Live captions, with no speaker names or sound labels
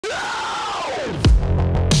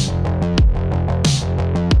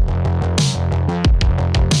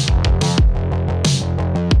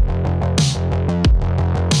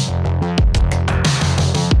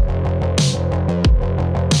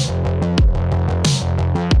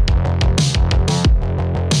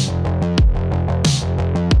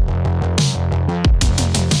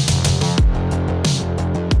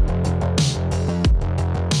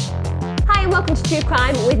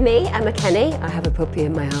me, Emma Kenny. I have a puppy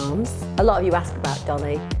in my arms. A lot of you ask about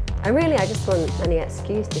Dolly. And really, I just want any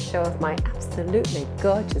excuse to show off my absolutely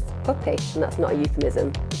gorgeous puppy. And that's not a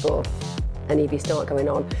euphemism for any of you still not going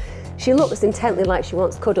on. She looks intently like she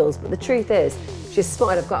wants cuddles, but the truth is, she's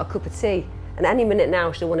spotted I've got a cup of tea. And any minute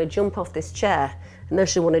now, she'll want to jump off this chair and then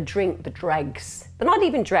she'll want to drink the dregs. But not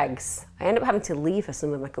even dregs. I end up having to leave her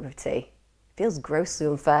some of my cup of tea. Feels grossly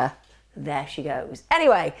unfair. There she goes.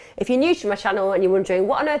 Anyway, if you're new to my channel and you're wondering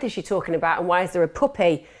what on earth is she talking about and why is there a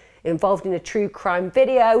puppy involved in a true crime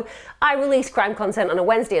video, I release crime content on a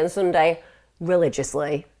Wednesday and Sunday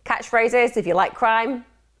religiously. Catchphrases, if you like crime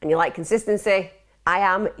and you like consistency, I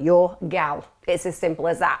am your gal. It's as simple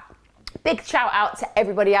as that. Big shout out to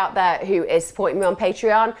everybody out there who is supporting me on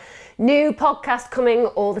Patreon. New podcast coming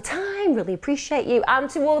all the time, really appreciate you. And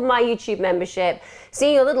to all of my YouTube membership,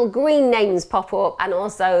 seeing your little green names pop up and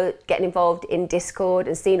also getting involved in Discord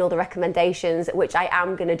and seeing all the recommendations, which I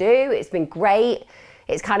am gonna do. It's been great.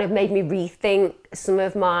 It's kind of made me rethink some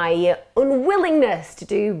of my unwillingness to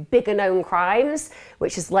do bigger known crimes,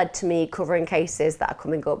 which has led to me covering cases that are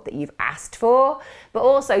coming up that you've asked for. But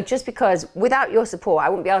also just because without your support, I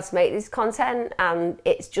wouldn't be able to make this content, and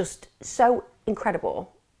it's just so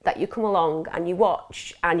incredible that you come along and you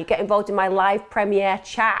watch and you get involved in my live premiere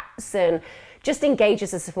chats and just engage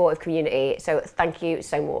as a supportive community. So thank you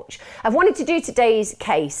so much. I've wanted to do today's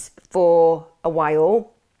case for a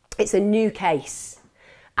while. It's a new case.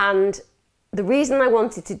 And the reason I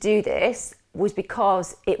wanted to do this was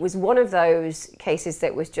because it was one of those cases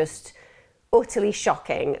that was just utterly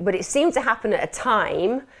shocking, but it seemed to happen at a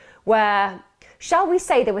time where, shall we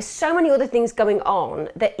say, there were so many other things going on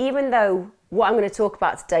that even though what I'm going to talk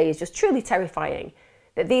about today is just truly terrifying,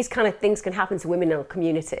 that these kind of things can happen to women in our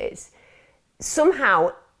communities,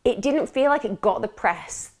 somehow it didn't feel like it got the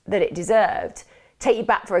press that it deserved. Take you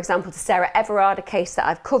back, for example, to Sarah Everard, a case that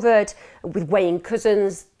I've covered with Wayne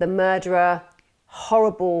Couzens, the murderer,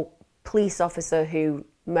 horrible police officer who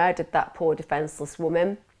murdered that poor defenseless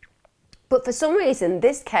woman. But for some reason,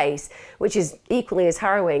 this case, which is equally as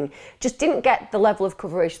harrowing, just didn't get the level of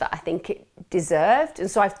coverage that I think it deserved. And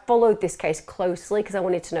so I followed this case closely because I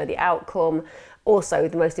wanted to know the outcome. Also,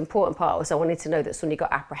 the most important part was I wanted to know that somebody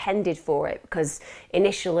got apprehended for it, because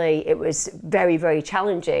initially it was very, very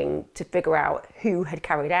challenging to figure out who had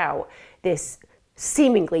carried out this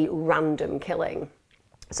seemingly random killing.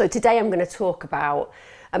 So today I'm going to talk about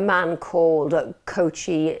a man called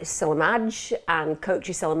Koci Selamaj, and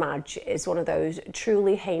Koci Selamaj is one of those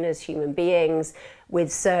truly heinous human beings with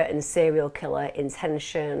certain serial killer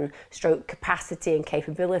intention, stroke capacity and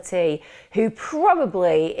capability, who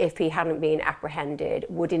probably, if he hadn't been apprehended,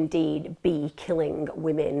 would indeed be killing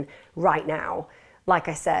women right now. Like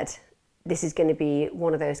I said, this is going to be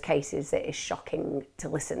one of those cases that is shocking to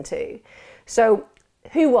listen to. So,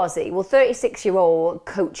 who was he? Well, 36-year-old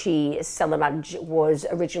Koci Selamaj was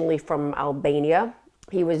originally from Albania.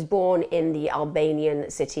 He was born in the Albanian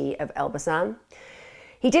city of Elbasan.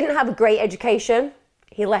 He didn't have a great education.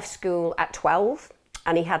 He left school at 12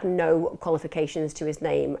 and he had no qualifications to his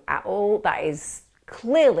name at all. That is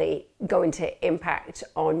clearly going to impact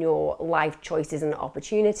on your life choices and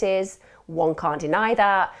opportunities. One can't deny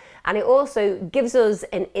that. And it also gives us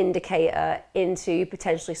an indicator into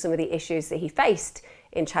potentially some of the issues that he faced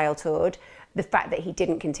in childhood. The fact that he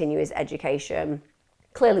didn't continue his education.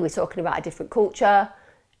 Clearly we're talking about a different culture.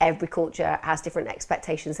 Every culture has different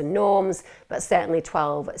expectations and norms, but certainly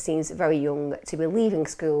 12 seems very young to be leaving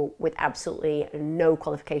school with absolutely no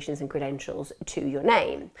qualifications and credentials to your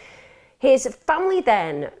name. His family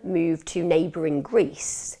then moved to neighbouring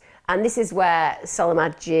Greece, and this is where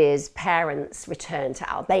Selamaj's parents returned to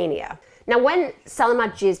Albania. Now, when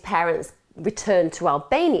Selamaj's parents returned to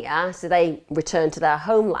Albania, so they returned to their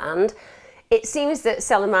homeland, it seems that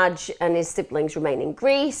Selamaj and his siblings remain in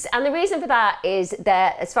Greece, and the reason for that is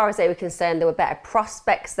that, as far as they were concerned, there were better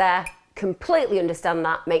prospects there. Completely understand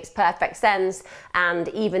that, makes perfect sense. And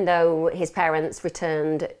even though his parents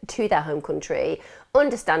returned to their home country,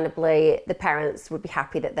 understandably, the parents would be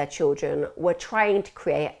happy that their children were trying to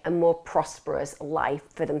create a more prosperous life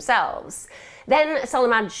for themselves. Then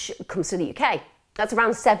Selamaj comes to the UK. That's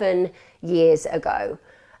around 7 years ago.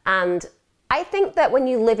 And I think that when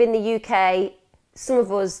you live in the UK, some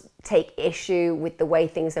of us take issue with the way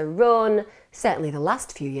things are run. Certainly the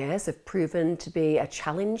last few years have proven to be a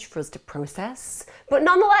challenge for us to process. But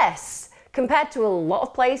nonetheless, compared to a lot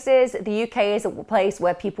of places, the UK is a place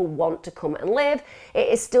where people want to come and live. It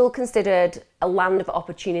is still considered a land of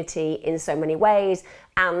opportunity in so many ways.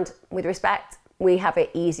 And with respect, we have it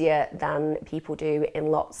easier than people do in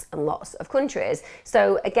lots and lots of countries.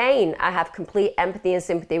 So again, I have complete empathy and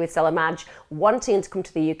sympathy with Selamaj, wanting to come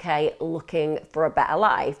to the UK looking for a better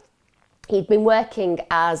life. He'd been working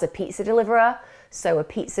as a pizza deliverer, so a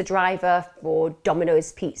pizza driver for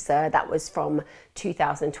Domino's Pizza. That was from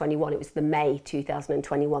 2021. It was the May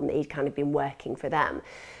 2021 that he'd kind of been working for them.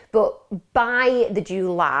 But by the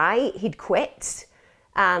July, he'd quit,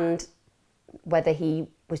 and whether he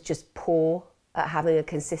was just poor at having a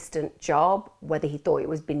consistent job, whether he thought it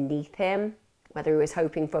was beneath him, whether he was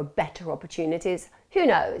hoping for better opportunities, who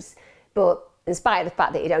knows? But in spite of the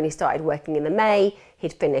fact that he'd only started working in the May,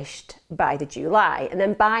 he'd finished by the July. And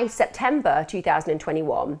then by September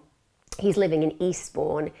 2021, he's living in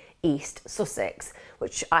Eastbourne, East Sussex,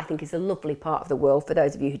 which I think is a lovely part of the world for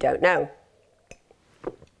those of you who don't know.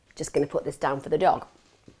 Just going to put this down for the dog.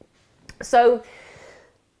 So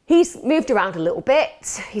he's moved around a little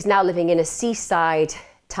bit. He's now living in a seaside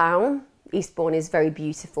town. Eastbourne is very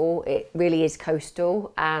beautiful. It really is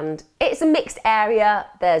coastal, and it's a mixed area.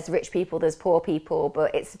 There's rich people, there's poor people,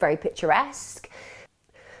 but it's very picturesque.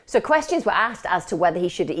 So questions were asked as to whether he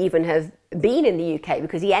should even have been in the UK,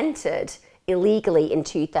 because he entered illegally in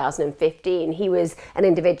 2015. He was an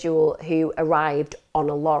individual who arrived on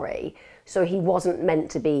a lorry, so he wasn't meant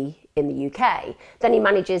to be in the UK. Then he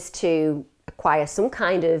manages to acquire some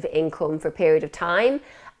kind of income for a period of time,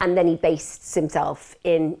 and then he based himself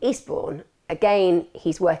in Eastbourne. Again,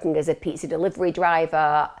 he's working as a pizza delivery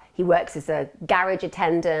driver, he works as a garage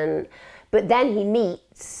attendant, but then he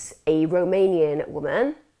meets a Romanian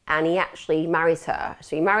woman and he actually marries her.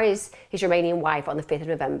 So he marries his Romanian wife on the 5th of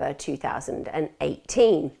November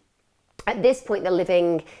 2018. At this point, they're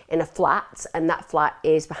living in a flat, and that flat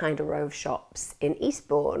is behind a row of shops in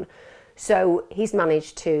Eastbourne. So he's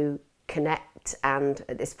managed to connect and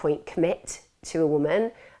at this point commit to a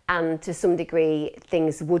woman, and to some degree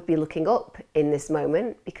things would be looking up in this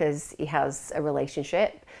moment because he has a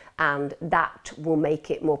relationship, and that will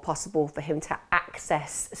make it more possible for him to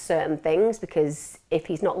access certain things, because if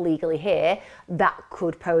he's not legally here, that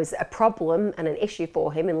could pose a problem and an issue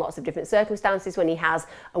for him in lots of different circumstances. When he has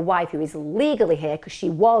a wife who is legally here because she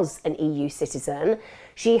was an EU citizen,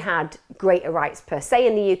 she had greater rights per se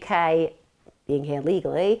in the UK, being here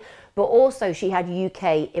legally, but also she had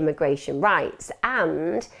UK immigration rights.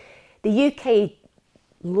 And the UK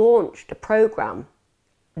launched a programme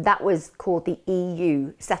that was called the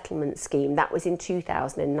EU Settlement Scheme. That was in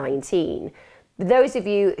 2019. For those of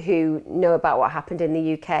you who know about what happened in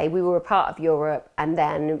the UK, we were a part of Europe, and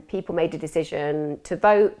then people made a decision to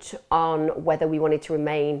vote on whether we wanted to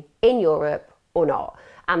remain in Europe or not.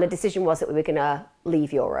 And the decision was that we were going to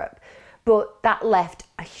leave Europe. But that left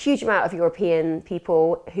a huge amount of European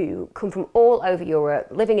people who come from all over Europe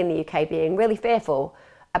living in the UK being really fearful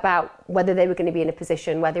about whether they were going to be in a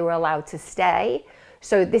position where they were allowed to stay.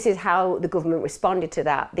 So this is how the government responded to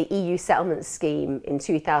that. The EU settlement scheme in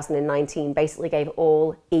 2019 basically gave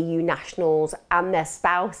all EU nationals and their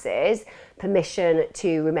spouses permission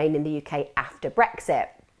to remain in the UK after Brexit.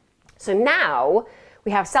 So now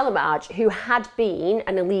we have Selamaj, who had been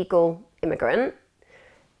an illegal immigrant,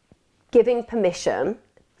 giving permission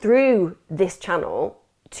through this channel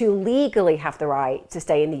to legally have the right to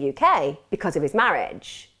stay in the UK because of his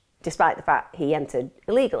marriage, despite the fact he entered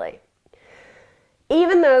illegally.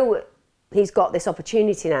 Even though he's got this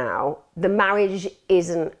opportunity now, the marriage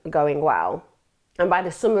isn't going well. And by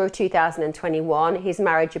the summer of 2021, his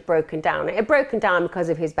marriage had broken down. It had broken down because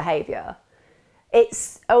of his behaviour.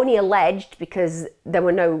 It's only alleged, because there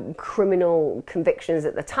were no criminal convictions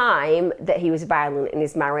at the time, that he was violent in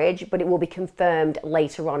his marriage, but it will be confirmed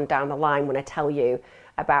later on down the line when I tell you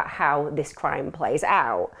about how this crime plays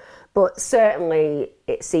out. But certainly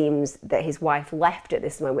it seems that his wife left at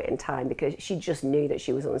this moment in time because she just knew that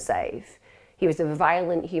she was unsafe. He was a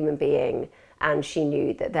violent human being, and she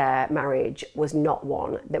knew that their marriage was not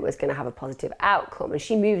one that was going to have a positive outcome. And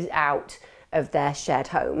she moves out of their shared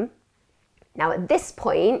home. Now, at this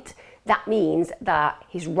point, that means that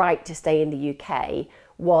his right to stay in the UK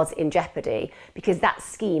was in jeopardy, because that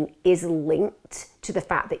scheme is linked to the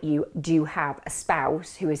fact that you do have a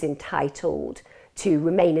spouse who is entitled to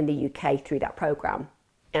remain in the UK through that programme.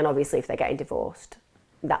 And obviously, if they're getting divorced,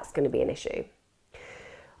 that's going to be an issue.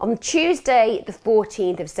 On Tuesday, the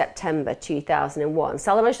 14th of September 2001,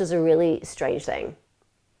 Selamaj does a really strange thing.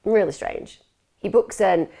 Really strange. He books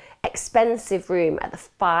an expensive room at the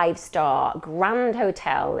 5-star Grand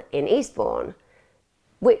Hotel in Eastbourne,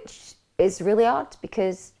 which is really odd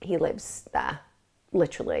because he lives there,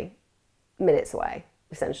 literally minutes away,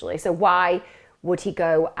 essentially. So why would he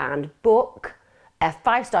go and book a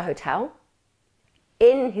 5-star hotel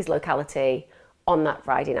in his locality on that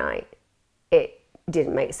Friday night. It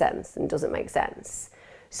didn't make sense and doesn't make sense.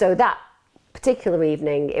 So that particular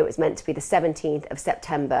evening, it was meant to be the 17th of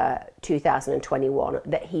September 2021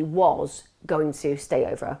 that he was going to stay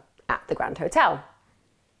over at the Grand Hotel.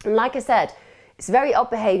 And like I said, it's very odd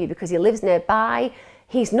behaviour because he lives nearby.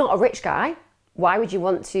 He's not a rich guy. Why would you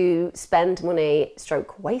want to spend money,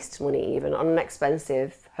 stroke waste money even, on an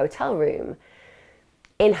expensive hotel room?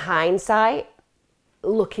 In hindsight,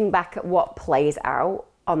 looking back at what plays out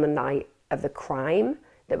on the night of the crime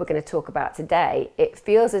that we're going to talk about today, it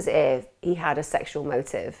feels as if he had a sexual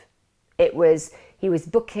motive. He was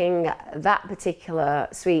booking that particular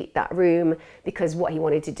suite, that room, because what he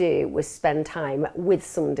wanted to do was spend time with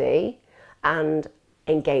somebody and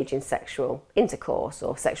engage in sexual intercourse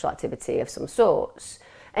or sexual activity of some sorts.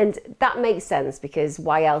 And that makes sense, because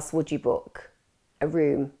why else would you book a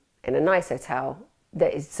room in a nice hotel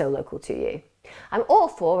that is so local to you? I'm all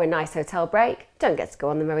for a nice hotel break. Don't get to go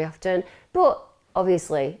on them very often, but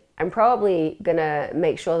obviously I'm probably gonna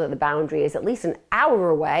make sure that the boundary is at least an hour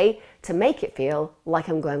away to make it feel like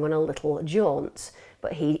I'm going on a little jaunt.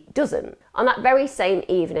 But he doesn't. On that very same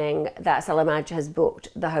evening that Selamaj has booked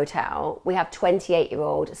the hotel, we have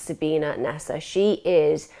 28-year-old Sabina Nessa. She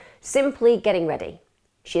is simply getting ready.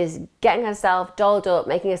 She is getting herself dolled up,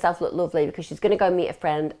 making herself look lovely, because she's going to go meet a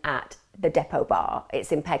friend at the Depot Bar.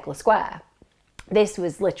 It's in Pegler Square. This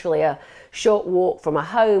was literally a short walk from her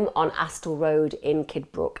home on Astle Road in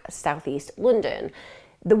Kidbrooke, southeast London.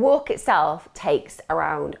 The walk itself takes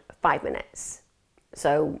around 5 minutes.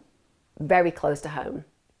 So very close to home.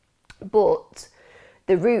 But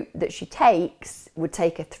the route that she takes would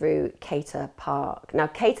take her through Cater Park. Now,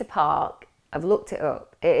 Cater Park, I've looked it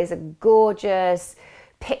up. It is a gorgeous,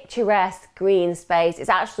 picturesque green space. It's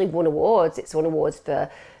actually won awards. It's won awards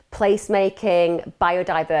for placemaking,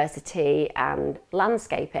 biodiversity and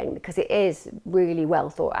landscaping, because it is really well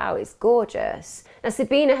thought out. It's gorgeous. Now,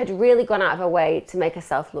 Sabina had really gone out of her way to make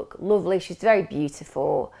herself look lovely. She's very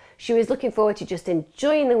beautiful. She was looking forward to just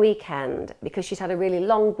enjoying the weekend because she's had a really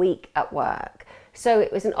long week at work. So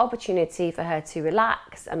it was an opportunity for her to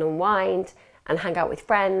relax and unwind and hang out with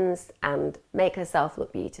friends and make herself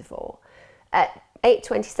look beautiful. At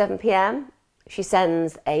 8:27 p.m, she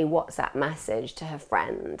sends a WhatsApp message to her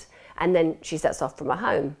friend, and then she sets off from her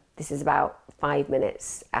home. This is about 5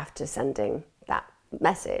 minutes after sending that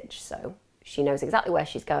message. So she knows exactly where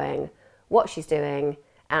she's going, what she's doing,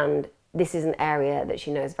 and this is an area that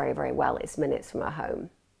she knows very, very well. It's minutes from her home.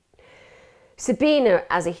 Sabina,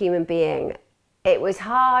 as a human being, it was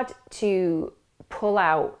hard to pull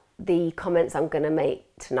out the comments I'm going to make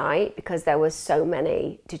tonight because there were so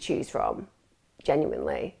many to choose from,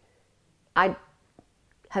 genuinely. I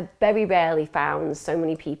have very rarely found so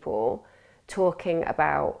many people talking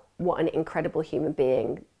about what an incredible human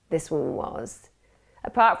being this woman was.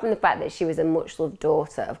 Apart from the fact that she was a much-loved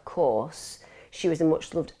daughter, of course, she was a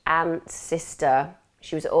much-loved aunt, sister.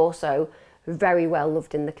 She was also very well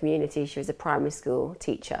loved in the community. She was a primary school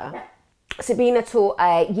teacher. Sabina taught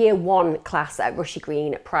a year 1 class at Rushy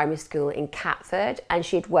Green Primary School in Catford, and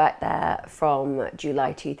she'd worked there from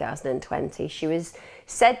July 2020. She was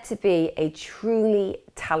said to be a truly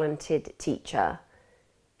talented teacher.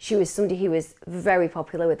 She was somebody who was very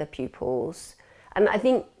popular with her pupils. And I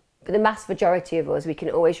think for the vast majority of us, we can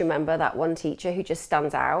always remember that one teacher who just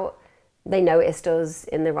stands out. They noticed us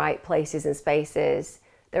in the right places and spaces.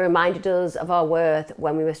 They reminded us of our worth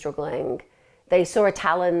when we were struggling. They saw a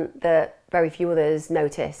talent that very few others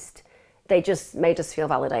noticed. They just made us feel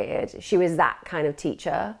validated. She was that kind of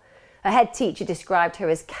teacher. Her head teacher described her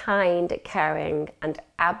as kind, caring, and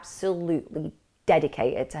absolutely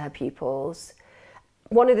dedicated to her pupils.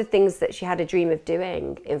 One of the things that she had a dream of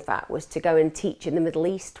doing, in fact, was to go and teach in the Middle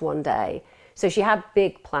East one day. So she had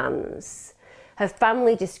big plans. Her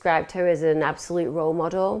family described her as an absolute role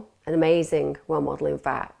model, an amazing role model, in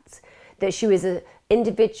fact. That she was an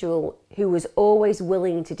individual who was always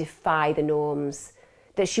willing to defy the norms,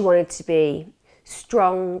 that she wanted to be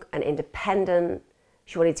strong and independent.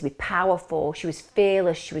 She wanted to be powerful. She was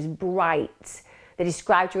fearless. She was bright. They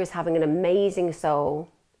described her as having an amazing soul,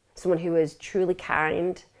 someone who was truly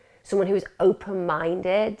kind, someone who was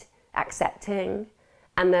open-minded, accepting,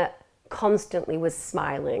 and that constantly was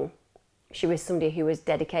smiling. She was somebody who was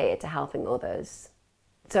dedicated to helping others.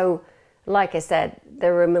 So, like I said,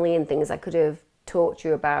 there were a million things I could have talked to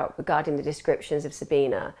you about regarding the descriptions of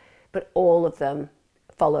Sabina, but all of them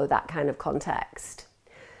follow that kind of context.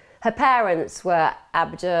 Her parents were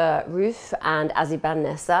Abda Ruf and Sabina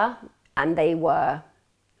Nessa, and they were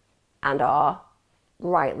and are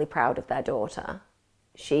rightly proud of their daughter.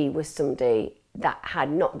 She was somebody that had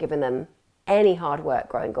not given them any hard work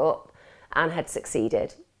growing up, and had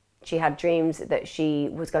succeeded. She had dreams that she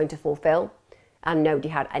was going to fulfill, and nobody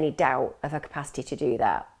had any doubt of her capacity to do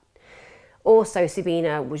that. Also,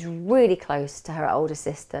 Sabina was really close to her older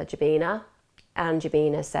sister, Jabina, and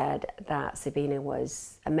Jabina said that Sabina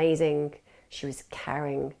was amazing, she was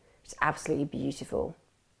caring, she was absolutely beautiful.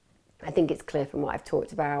 I think it's clear from what I've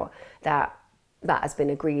talked about that that has been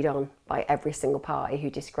agreed on by every single party who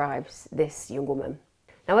describes this young woman.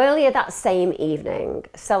 Now, earlier that same evening,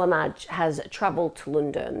 Selamaj has travelled to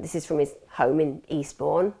London. This is from his home in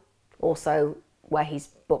Eastbourne, also where he's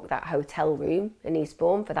booked that hotel room in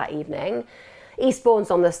Eastbourne for that evening. Eastbourne's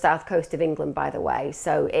on the south coast of England, by the way,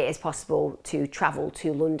 so it is possible to travel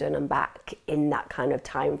to London and back in that kind of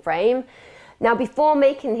time frame. Now, before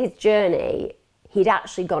making his journey, he'd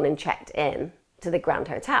actually gone and checked in to the Grand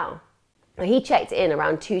Hotel. Now, he checked in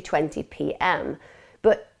around 2:20 p.m,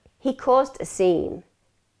 but he caused a scene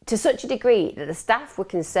to such a degree that the staff were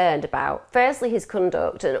concerned about, firstly, his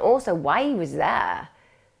conduct and also why he was there.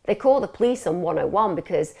 They called the police on 101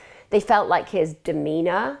 because they felt like his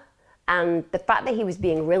demeanour and the fact that he was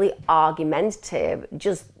being really argumentative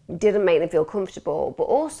just didn't make them feel comfortable. But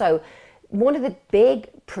also, one of the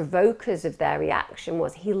big provokers of their reaction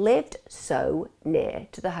was he lived so near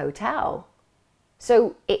to the hotel.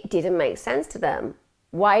 So it didn't make sense to them.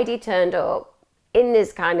 Why had he turned up in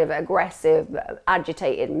this kind of aggressive,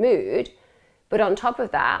 agitated mood? But on top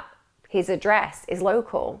of that, his address is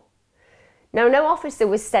local. Now, no officer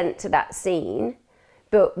was sent to that scene,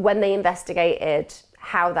 but when they investigated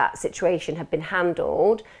how that situation had been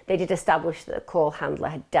handled, they did establish that the call handler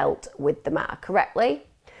had dealt with the matter correctly.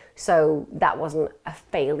 So that wasn't a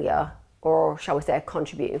failure, or shall we say a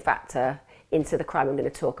contributing factor into the crime I'm going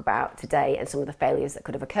to talk about today and some of the failures that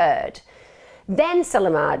could have occurred. Then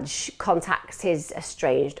Selamaj contacts his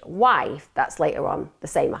estranged wife. That's later on the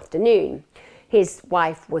same afternoon. His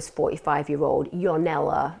wife was 45-year-old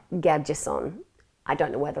Yonella Gergeson. I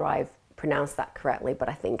don't know whether I've pronounced that correctly, but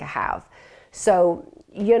I think I have. So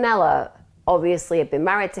Yonella obviously had been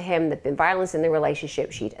married to him, there'd been violence in the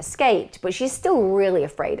relationship, she'd escaped, but she's still really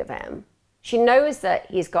afraid of him. She knows that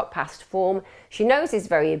he's got past form, she knows he's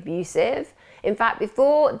very abusive. In fact,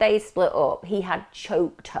 before they split up, he had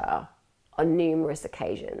choked her on numerous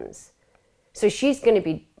occasions. So she's going to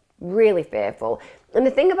be really fearful. And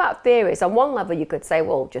the thing about fear is, on one level you could say,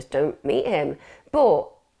 well, just don't meet him. But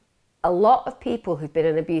a lot of people who've been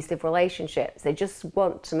in abusive relationships, they just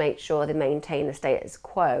want to make sure they maintain the status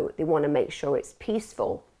quo. They want to make sure it's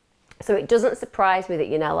peaceful. So it doesn't surprise me that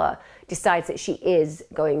Yonella decides that she is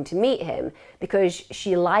going to meet him, because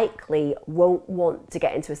she likely won't want to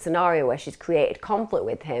get into a scenario where she's created conflict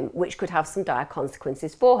with him, which could have some dire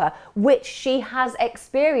consequences for her, which she has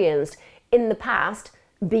experienced in the past,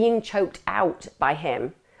 being choked out by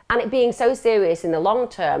him, and it being so serious in the long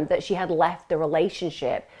term that she had left the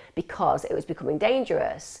relationship because it was becoming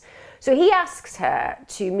dangerous. So he asks her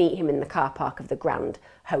to meet him in the car park of the Grand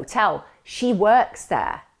Hotel. She works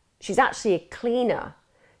there. She's actually a cleaner.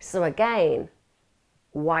 So again,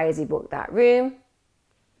 why has he booked that room?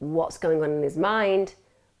 What's going on in his mind?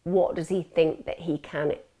 What does he think that he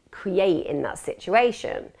can create in that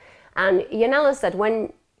situation? And Yonella said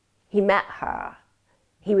when he met her,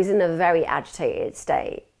 he was in a very agitated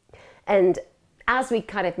state. And as we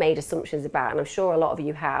kind of made assumptions about, and I'm sure a lot of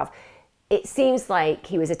you have, it seems like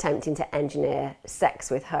he was attempting to engineer sex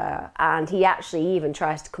with her, and he actually even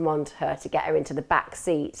tries to come on to her to get her into the back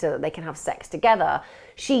seat so that they can have sex together.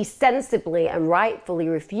 She sensibly and rightfully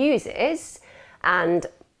refuses, and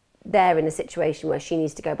they're in a situation where she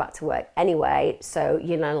needs to go back to work anyway, so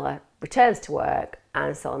Yonella returns to work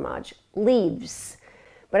and Selamaj leaves.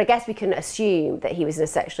 But I guess we can assume that he was in a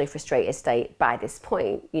sexually frustrated state by this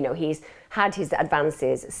point. You know, he's had his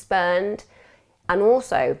advances spurned, and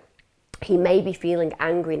also he may be feeling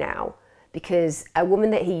angry now because a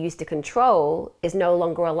woman that he used to control is no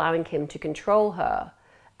longer allowing him to control her.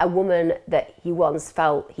 A woman that he once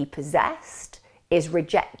felt he possessed is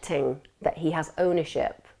rejecting that he has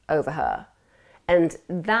ownership over her. And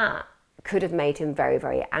that could have made him very,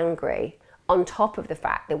 very angry, on top of the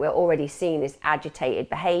fact that we're already seeing this agitated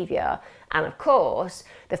behaviour, and of course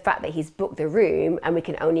the fact that he's booked the room, and we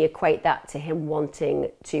can only equate that to him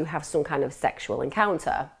wanting to have some kind of sexual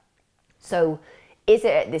encounter. So is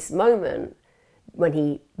it at this moment, when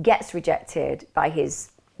he gets rejected by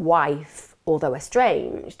his wife, although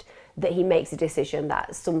estranged, that he makes a decision that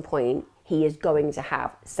at some point he is going to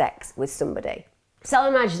have sex with somebody?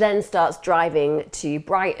 Selamaj then starts driving to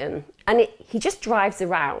Brighton, and he just drives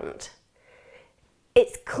around.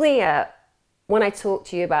 It's clear when I talk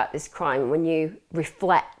to you about this crime, when you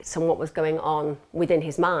reflect on what was going on within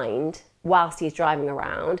his mind whilst he's driving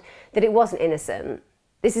around, that it wasn't innocent.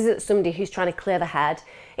 This isn't somebody who's trying to clear the head.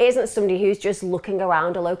 It isn't somebody who's just looking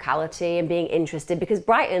around a locality and being interested, because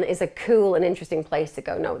Brighton is a cool and interesting place to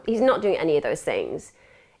go. No, he's not doing any of those things.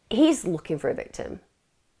 He's looking for a victim.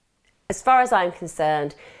 As far as I'm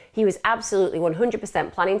concerned, he was absolutely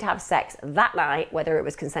 100% planning to have sex that night, whether it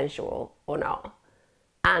was consensual or not.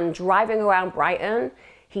 And driving around Brighton,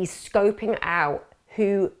 he's scoping out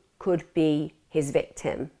who could be his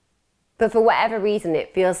victim. But for whatever reason,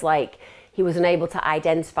 it feels like he was unable to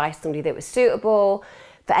identify somebody that was suitable.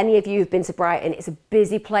 For any of you who've been to Brighton, it's a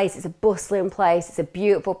busy place, it's a bustling place, it's a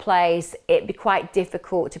beautiful place. It'd be quite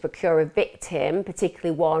difficult to procure a victim,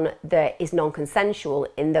 particularly one that is non-consensual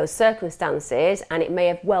in those circumstances. And it may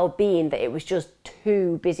have well been that it was just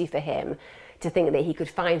too busy for him to think that he could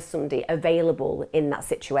find somebody available in that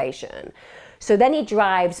situation. So then he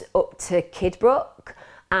drives up to Kidbrooke,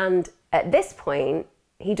 and at this point,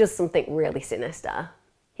 he does something really sinister.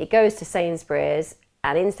 He goes to Sainsbury's,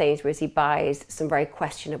 and in Sainsbury's he buys some very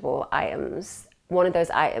questionable items. One of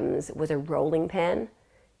those items was a rolling pin.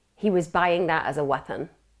 He was buying that as a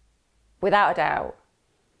weapon, without a doubt.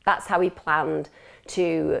 That's how he planned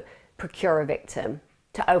to procure a victim,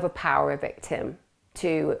 to overpower a victim,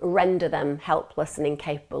 to render them helpless and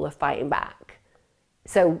incapable of fighting back.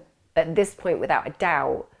 So at this point, without a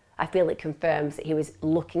doubt, I feel it confirms that he was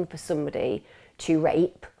looking for somebody to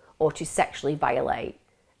rape or to sexually violate.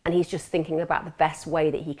 And he's just thinking about the best way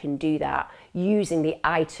that he can do that using the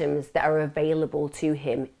items that are available to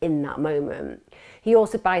him in that moment. He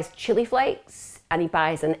also buys chili flakes and he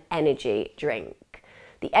buys an energy drink.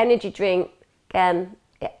 The energy drink, again,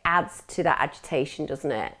 it adds to that agitation,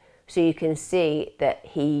 doesn't it? So you can see that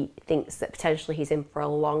he thinks that potentially he's in for a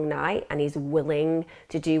long night, and he's willing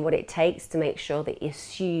to do what it takes to make sure that he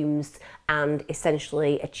assumes and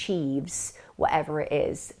essentially achieves whatever it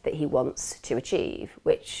is that he wants to achieve,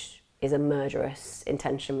 which is a murderous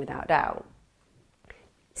intention without doubt.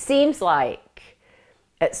 Seems like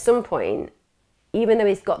at some point, even though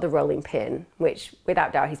he's got the rolling pin, which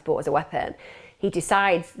without doubt he's bought as a weapon, he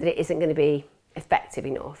decides that it isn't going to be effective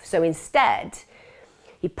enough. So instead,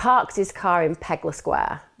 he parks his car in Pegler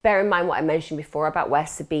Square. Bear in mind what I mentioned before about where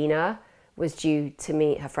Sabina was due to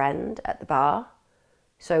meet her friend at the bar.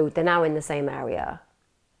 So they're now in the same area.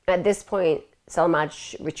 At this point,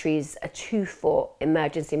 Selamanj retrieves a 2-foot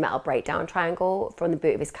emergency metal breakdown triangle from the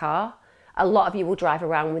boot of his car. A lot of you will drive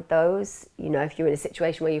around with those. You know, if you're in a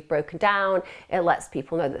situation where you've broken down, it lets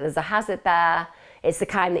people know that there's a hazard there. It's the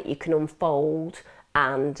kind that you can unfold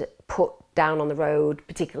and put down on the road,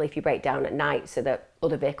 particularly if you break down at night, so that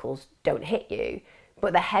other vehicles don't hit you.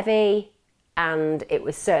 But they're heavy, and it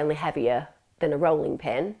was certainly heavier than a rolling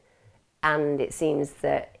pin. And it seems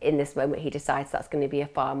that in this moment he decides that's going to be a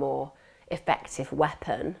far more effective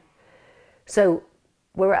weapon. So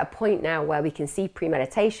we're at a point now where we can see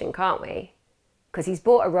premeditation, can't we? Because he's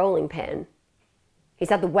bought a rolling pin. He's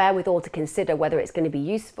had the wherewithal to consider whether it's going to be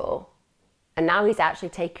useful. And now he's actually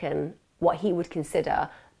taken what he would consider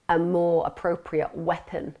a more appropriate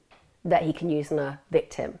weapon that he can use on a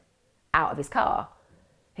victim out of his car.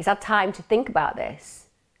 He's had time to think about this.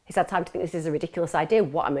 He's had time to think this is a ridiculous idea.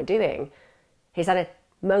 What am I doing? He's had a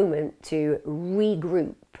moment to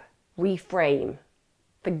regroup, reframe,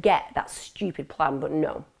 forget that stupid plan, but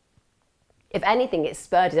no. If anything, it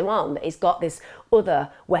spurred him on that he's got this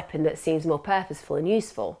other weapon that seems more purposeful and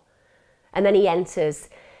useful. And then he enters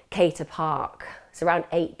Cater Park. It's around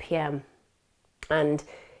 8 p.m. and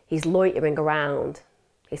he's loitering around.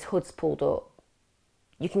 His hood's pulled up.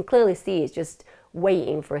 You can clearly see he's just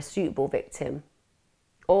waiting for a suitable victim.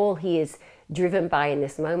 All he is driven by in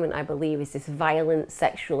this moment, I believe, is this violent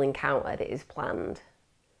sexual encounter that is planned.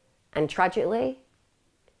 And tragically,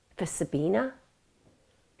 for Sabina,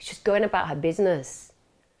 she's just going about her business.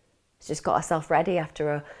 She's just got herself ready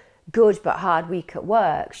after a good but hard week at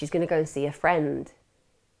work. She's going to go and see a friend.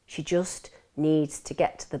 She just needs to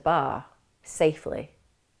get to the bar safely.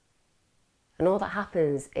 And all that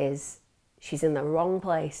happens is she's in the wrong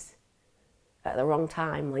place at the wrong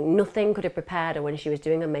time. Like, nothing could have prepared her when she was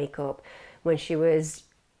doing her makeup, when she was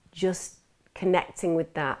just connecting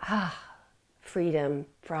with that, freedom,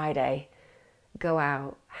 Friday, go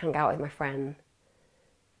out, hang out with my friend.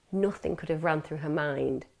 Nothing could have run through her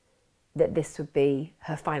mind that this would be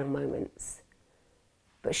her final moments.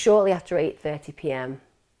 But shortly after 8:30 p.m,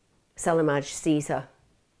 Selamanj sees her.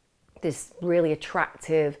 This really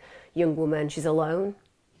attractive young woman, she's alone.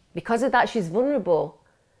 Because of that, she's vulnerable.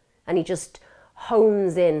 And he just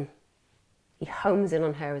hones in. He hones in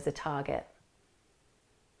on her as a target.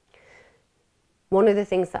 One of the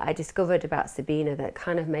things that I discovered about Sabina that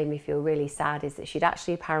kind of made me feel really sad is that she'd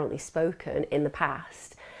actually apparently spoken in the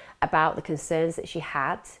past about the concerns that she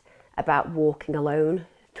had about walking alone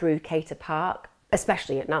through Cater Park,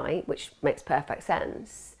 especially at night, which makes perfect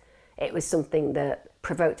sense. It was something that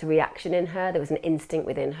provoked a reaction in her. There was an instinct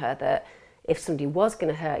within her that if somebody was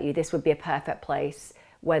going to hurt you, this would be a perfect place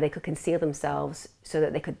where they could conceal themselves so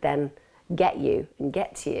that they could then get you and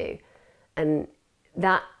get to you. And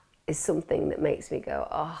that is something that makes me go,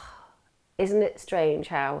 oh, isn't it strange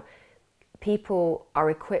how people are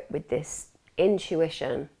equipped with this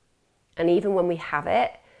intuition, and even when we have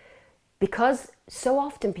it, because so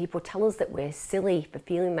often people tell us that we're silly for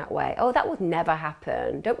feeling that way. Oh, that would never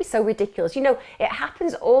happen. Don't be so ridiculous. You know, it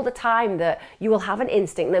happens all the time that you will have an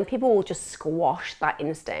instinct and then people will just squash that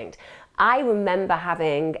instinct. I remember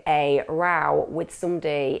having a row with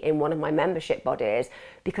somebody in one of my membership bodies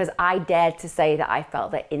because I dared to say that I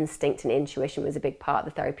felt that instinct and intuition was a big part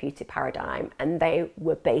of the therapeutic paradigm, and they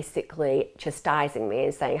were basically chastising me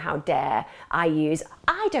and saying, how dare I use,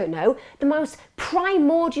 I don't know, the most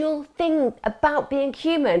primordial thing about being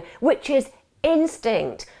human, which is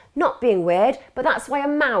instinct. Not being weird, but that's why a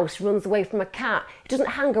mouse runs away from a cat. It doesn't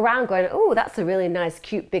hang around going, oh, that's a really nice,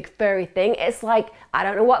 cute, big, furry thing. It's like, I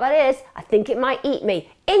don't know what that is. I think it might eat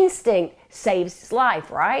me. Instinct saves its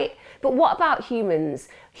life, right? But what about humans?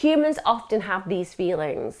 Humans often have these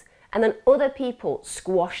feelings, and then other people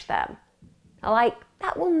squash them. They're like,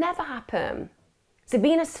 that will never happen.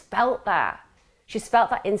 Sabina's felt that. She's felt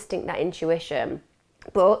that instinct, that intuition,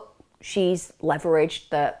 but she's leveraged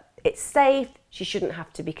that it's safe. She shouldn't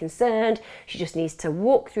have to be concerned. She just needs to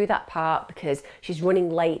walk through that park because she's running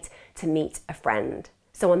late to meet a friend.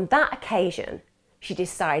 So on that occasion, she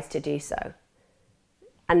decides to do so.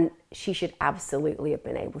 And she should absolutely have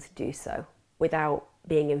been able to do so without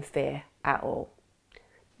being in fear at all.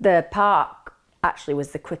 The park actually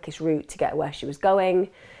was the quickest route to get where she was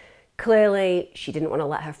going. Clearly, she didn't want to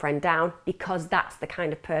let her friend down because that's the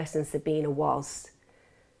kind of person Sabina was.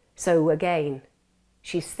 So again,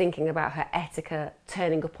 she's thinking about her etiquette,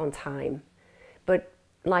 turning up on time. But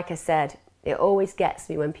like I said, it always gets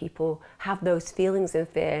me when people have those feelings and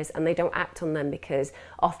fears and they don't act on them, because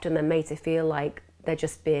often they're made to feel like they're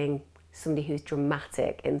just being somebody who's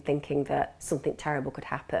dramatic in thinking that something terrible could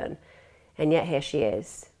happen. And yet here she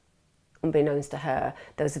is, unbeknownst to her,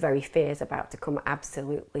 those very fears about to come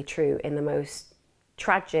absolutely true in the most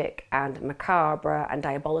tragic and macabre and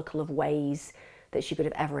diabolical of ways that she could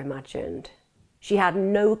have ever imagined. She had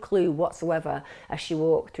no clue whatsoever as she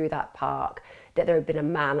walked through that park that there had been a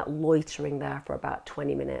man loitering there for about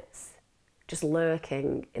 20 minutes, just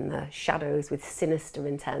lurking in the shadows with sinister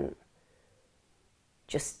intent,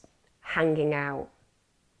 just hanging out,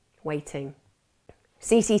 waiting.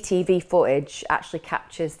 CCTV footage actually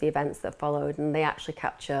captures the events that followed, and they actually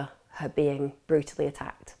capture her being brutally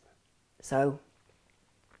attacked. So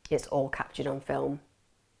it's all captured on film.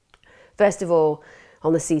 First of all,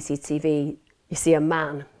 on the CCTV, you see a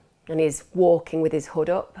man and he's walking with his hood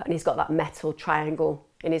up and he's got that metal triangle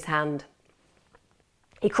in his hand.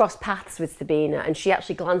 He crossed paths with Sabina and she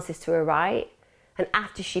actually glances to her right, and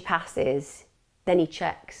after she passes, then he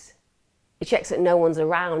checks. He checks that no one's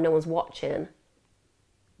around, no one's watching,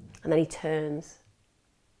 and then he turns,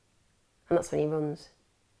 and that's when he runs.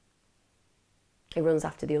 He runs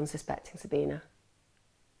after the unsuspecting Sabina.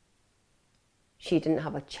 She didn't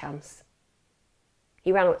have a chance.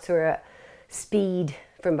 He ran up to her at speed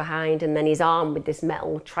from behind, and then he's armed with this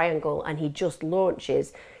metal triangle, and he just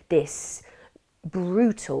launches this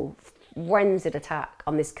brutal, frenzied attack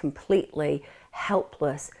on this completely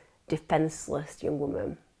helpless, defenseless young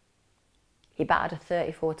woman. He battered her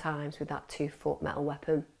 34 times with that 2-foot metal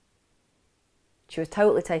weapon. She was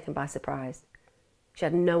totally taken by surprise. She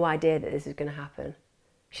had no idea that this was going to happen.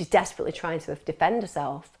 She's desperately trying to defend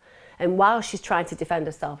herself, and while she's trying to defend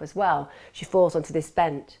herself as well, she falls onto this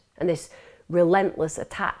bench, and this relentless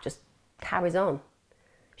attack just carries on.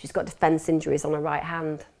 She's got defense injuries on her right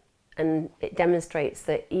hand, and it demonstrates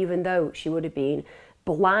that even though she would have been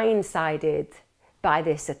blindsided by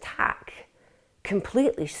this attack,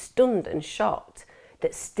 completely stunned and shocked,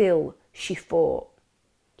 that still she fought.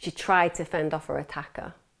 She tried to fend off her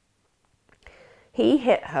attacker. He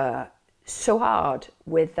hit her so hard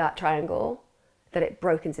with that triangle that it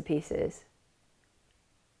broke into pieces.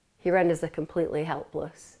 He renders her completely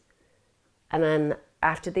helpless. And then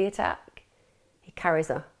after the attack, he carries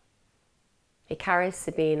her. He carries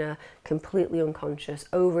Sabina completely unconscious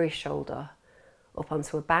over his shoulder up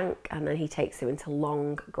onto a bank, and then he takes her into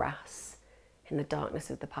long grass in the darkness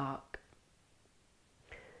of the park.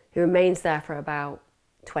 He remains there for about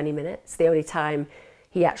 20 minutes, the only time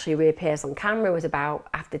he actually reappears on camera was about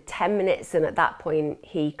after 10 minutes, and at that point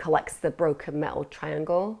he collects the broken metal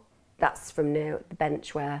triangle. That's from near the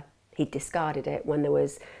bench where he discarded it when there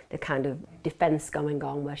was the kind of defence going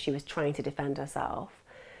on where she was trying to defend herself.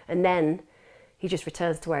 And then he just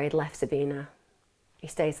returns to where he'd left Sabina. He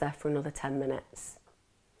stays there for another 10 minutes.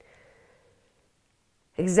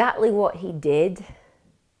 Exactly what he did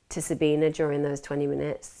to Sabina during those 20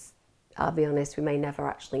 minutes, I'll be honest, we may never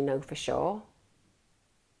actually know for sure.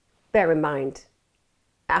 Bear in mind,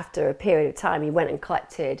 after a period of time, he went and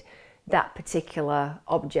collected that particular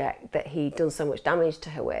object that he'd done so much damage to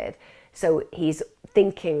her with. So he's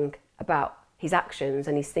thinking about his actions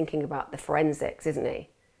and he's thinking about the forensics, isn't he?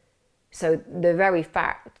 So the very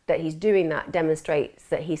fact that he's doing that demonstrates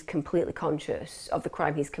that he's completely conscious of the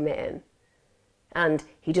crime he's committing. And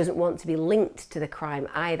he doesn't want to be linked to the crime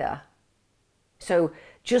either. So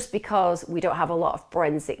just because we don't have a lot of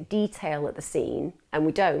forensic detail at the scene, and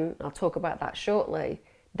we don't, I'll talk about that shortly,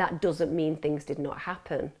 that doesn't mean things did not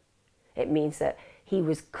happen. It means that he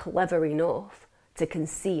was clever enough to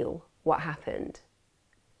conceal what happened.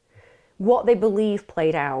 What they believe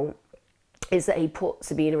played out is that he put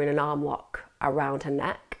Sabina in an arm lock around her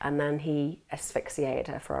neck and then he asphyxiated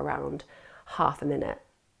her for around half a minute.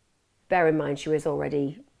 Bear in mind, she was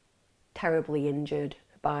already terribly injured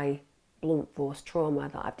by blunt force trauma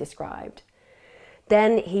that I've described.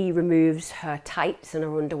 Then he removes her tights and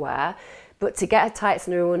her underwear, but to get her tights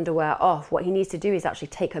and her underwear off, what he needs to do is actually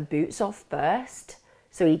take her boots off first.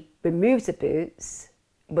 So he removes the boots,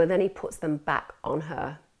 but then he puts them back on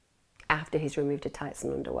her after he's removed her tights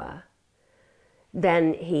and underwear.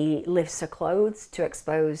 Then he lifts her clothes to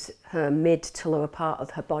expose her mid to lower part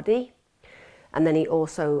of her body. And then he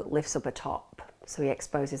also lifts up her top, so he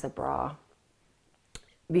exposes her bra.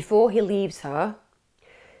 Before he leaves her,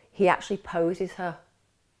 he actually poses her.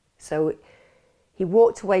 So he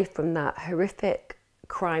walked away from that horrific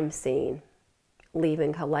crime scene,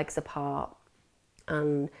 leaving her legs apart,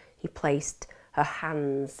 and he placed her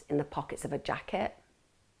hands in the pockets of her jacket,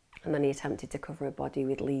 and then he attempted to cover her body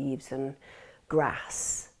with leaves and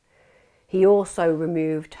grass. He also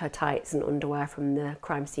removed her tights and underwear from the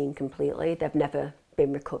crime scene completely. They've never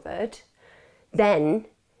been recovered. Then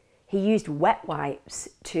he used wet wipes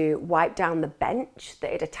to wipe down the bench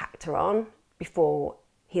that he'd attacked her on before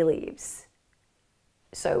he leaves.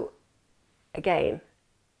 So again,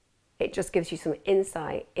 it just gives you some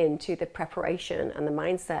insight into the preparation and the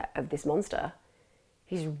mindset of this monster.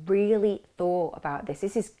 He's really thought about this.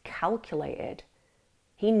 This is calculated.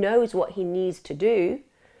 He knows what he needs to do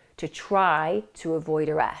to try to avoid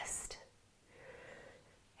arrest.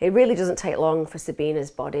 It really doesn't take long for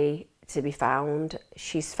Sabina's body to be found.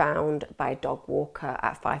 She's found by a dog walker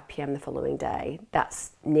at 5 p.m. the following day.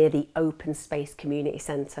 That's near the open space community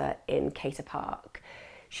centre in Cater Park.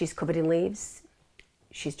 She's covered in leaves.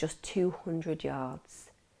 She's just 200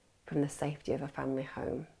 yards from the safety of her family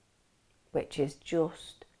home, which is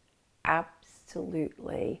just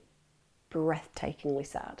absolutely breathtakingly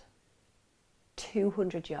sad.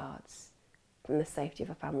 200 yards from the safety of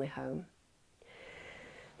a family home.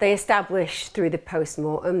 They establish through the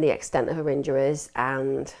post-mortem the extent of her injuries,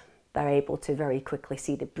 and they're able to very quickly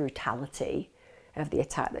see the brutality of the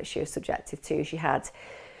attack that she was subjected to. She had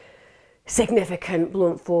significant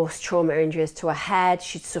blunt force trauma injuries to her head.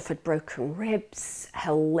 She'd suffered broken ribs.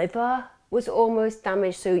 Her liver was almost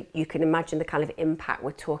damaged, so you can imagine the kind of impact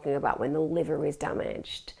we're talking about when the liver is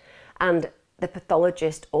damaged. And the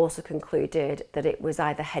pathologist also concluded that it was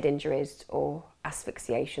either head injuries or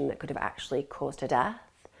asphyxiation that could have actually caused her death.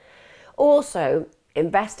 Also,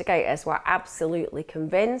 investigators were absolutely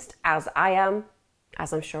convinced, as I am,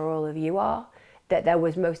 as I'm sure all of you are, that there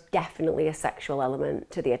was most definitely a sexual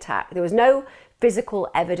element to the attack. There was no physical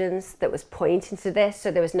evidence that was pointing to this,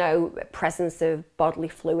 so there was no presence of bodily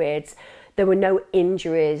fluids. There were no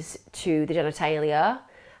injuries to the genitalia.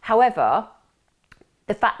 However,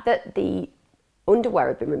 the fact that the underwear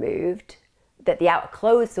had been removed, that the outer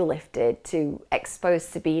clothes were lifted to expose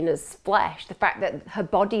Sabina's flesh, the fact that her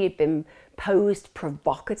body had been posed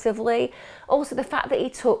provocatively, also the fact that he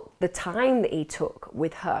took the time that he took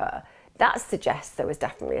with her, that suggests there was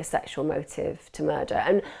definitely a sexual motive to murder.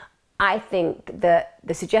 And I think that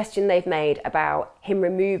the suggestion they've made about him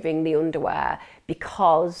removing the underwear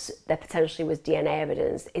because there potentially was DNA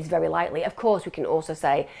evidence is very likely. Of course, we can also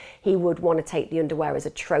say he would want to take the underwear as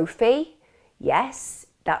a trophy. Yes,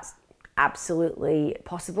 that's absolutely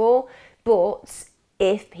possible. But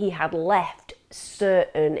if he had left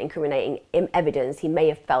certain incriminating evidence, he may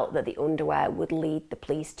have felt that the underwear would lead the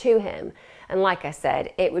police to him. And like I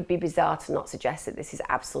said, it would be bizarre to not suggest that this is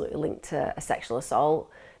absolutely linked to a sexual assault,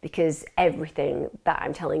 because everything that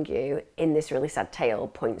I'm telling you in this really sad tale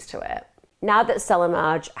points to it. Now that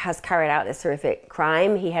Selamaj has carried out this horrific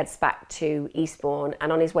crime, he heads back to Eastbourne,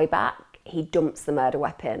 and on his way back, he dumps the murder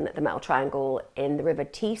weapon, the metal triangle, in the River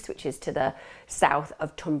Tees, which is to the south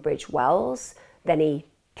of Tunbridge Wells. Then he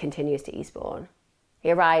continues to Eastbourne.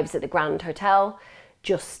 He arrives at the Grand Hotel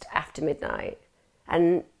just after midnight,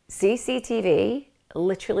 and CCTV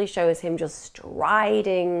literally shows him just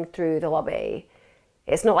striding through the lobby.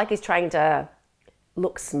 It's not like he's trying to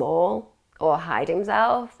look small or hide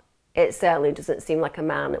himself. It certainly doesn't seem like a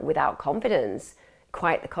man without confidence.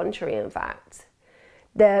 Quite the contrary, in fact.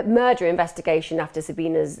 The murder investigation after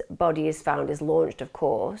Sabina's body is found is launched, of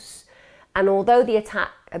course. And although the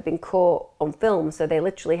attack had been caught on film, so they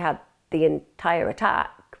literally had the entire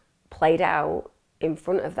attack played out in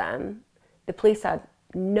front of them, the police had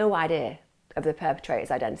no idea of the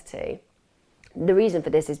perpetrator's identity. The reason for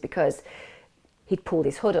this is because he'd pulled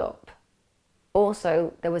his hood up.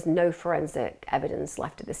 Also, there was no forensic evidence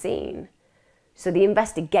left at the scene. So the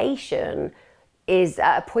investigation is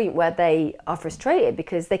at a point where they are frustrated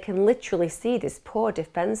because they can literally see this poor,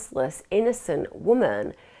 defenseless, innocent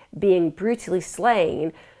woman being brutally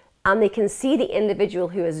slain, and they can see the individual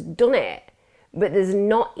who has done it, but there's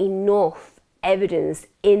not enough evidence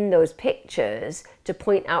in those pictures to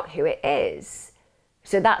point out who it is.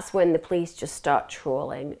 So that's when the police just start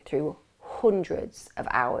trawling through hundreds of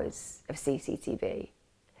hours of CCTV,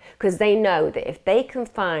 because they know that if they can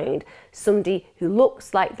find somebody who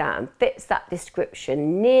looks like that and fits that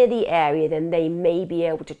description near the area, then they may be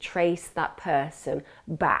able to trace that person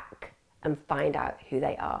back and find out who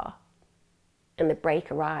they are. And the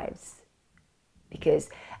break arrives, because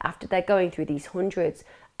after they're going through these hundreds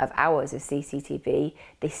of hours of CCTV,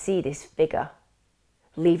 they see this figure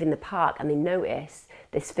leaving the park, and they notice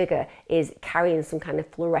this figure is carrying some kind of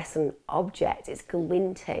fluorescent object. It's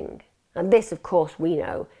glinting. And this, of course, we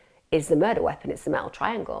know is the murder weapon. It's the metal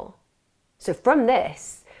triangle. So from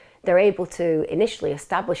this, they're able to initially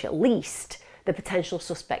establish at least the potential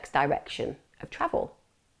suspect's direction of travel.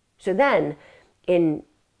 So then, in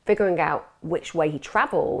figuring out which way he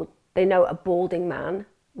travelled, they know a balding man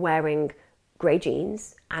wearing grey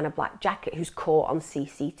jeans and a black jacket who's caught on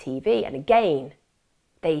CCTV. And again,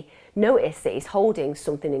 they notice that he's holding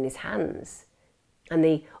something in his hands. And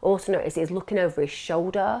they also notice he's looking over his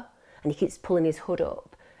shoulder, and he keeps pulling his hood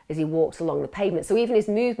up as he walks along the pavement. So even his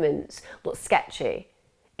movements look sketchy.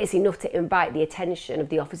 It's enough to invite the attention of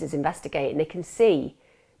the officers investigating. They can see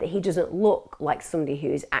that he doesn't look like somebody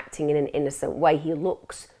who's acting in an innocent way. He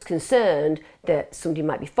looks concerned that somebody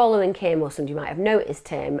might be following him or somebody might have noticed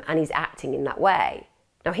him, and he's acting in that way.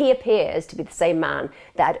 Now, he appears to be the same man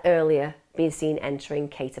that had earlier been seen entering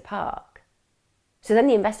Cater Park. So then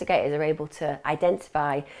the investigators are able to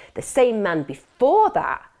identify the same man before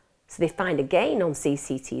that. So they find again on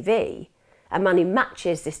CCTV a man who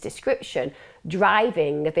matches this description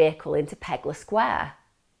driving a vehicle into Pegler Square.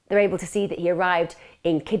 They're able to see that he arrived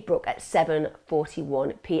in Kidbrooke at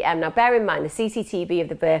 7:41 p.m. Now, bear in mind, the CCTV of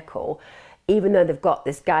the vehicle, even though they've got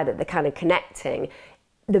this guy that they're kind of connecting,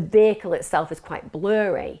 the vehicle itself is quite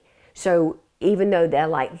blurry. So even though they're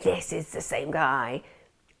like, this is the same guy,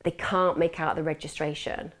 they can't make out the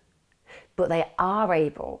registration. But they are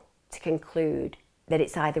able to conclude that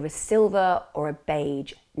it's either a silver or a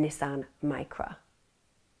beige Nissan Micra.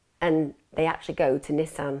 And they actually go to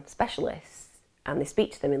Nissan specialists and they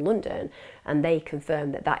speak to them in London, and they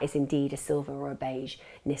confirm that that is indeed a silver or a beige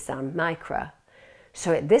Nissan Micra.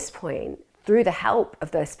 So at this point, through the help of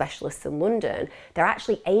those specialists in London, they're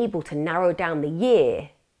actually able to narrow down the year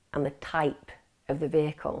and the type of the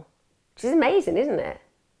vehicle, which is amazing, isn't it?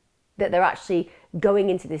 That they're actually going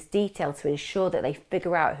into this detail to ensure that they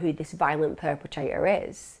figure out who this violent perpetrator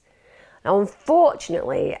is. Now,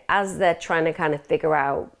 unfortunately, as they're trying to kind of figure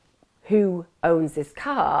out who owns this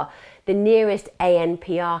car, the nearest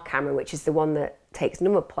ANPR camera, which is the one that takes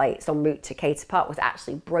number plates en route to Cater Park, was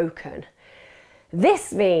actually broken.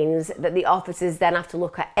 This means that the officers then have to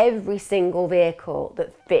look at every single vehicle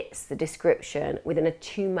that fits the description within a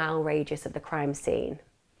 2-mile radius of the crime scene.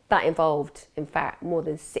 That involved, in fact, more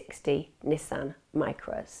than 60 Nissan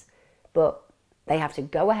Micras. But they have to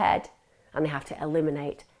go ahead and they have to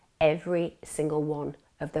eliminate every single one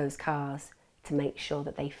of those cars to make sure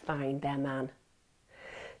that they find their man.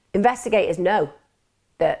 Investigators know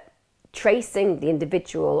that tracing the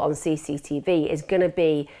individual on CCTV is going to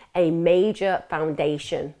be a major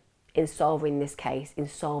foundation in solving this case, in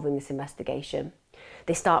solving this investigation.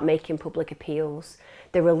 They start making public appeals.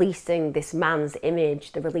 They're releasing this man's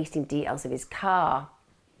image. They're releasing details of his car.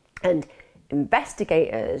 And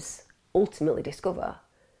investigators ultimately discover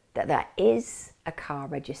that there is a car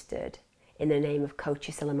registered in the name of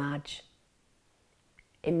Koci Selamaj.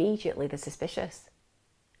 Immediately they're suspicious.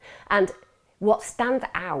 And what stands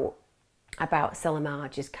out about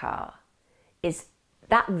Selamaj's car is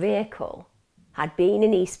that vehicle had been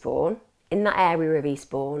in Eastbourne, in that area of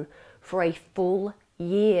Eastbourne, for a full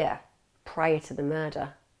year prior to the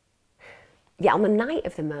murder. Yet on the night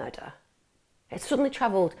of the murder, it suddenly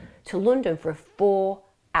travelled to London for a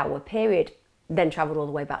 4-hour period, then travelled all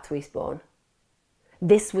the way back to Eastbourne.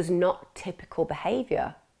 This was not typical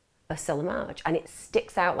behaviour of Selamaj, and it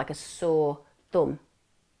sticks out like a sore thumb.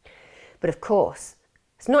 But of course,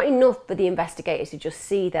 it's not enough for the investigators to just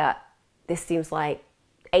see that this seems like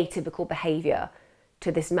atypical behaviour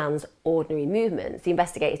to this man's ordinary movements. The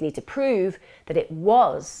investigators need to prove that it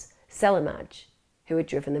was Selamaj who had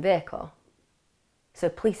driven the vehicle. So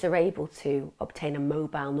police are able to obtain a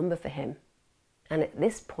mobile number for him. And at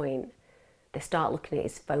this point, they start looking at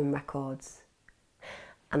his phone records.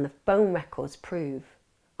 And the phone records prove,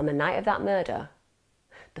 on the night of that murder,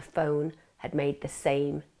 the phone had made the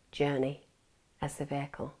same journey as the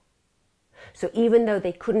vehicle. So even though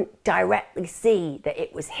they couldn't directly see that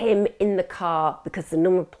it was him in the car because the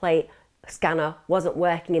number plate scanner wasn't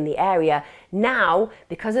working in the area, now,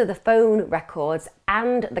 because of the phone records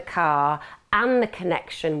and the car and the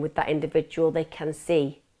connection with that individual, they can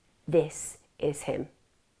see this is him.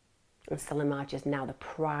 And Selamaj is now the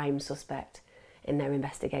prime suspect in their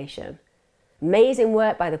investigation. Amazing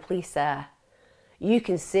work by the police there. You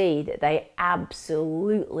can see that they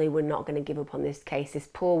absolutely were not going to give up on this case. This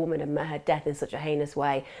poor woman had met her death in such a heinous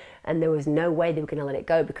way, and there was no way they were going to let it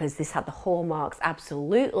go, because this had the hallmarks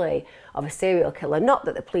absolutely of a serial killer. Not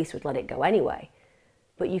that the police would let it go anyway,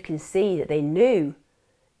 but you can see that they knew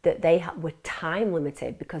that they were time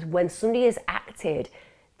limited, because when somebody has acted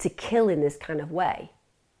to kill in this kind of way,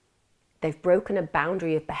 they've broken a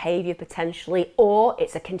boundary of behaviour potentially, or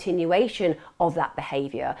it's a continuation of that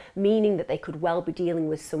behaviour, meaning that they could well be dealing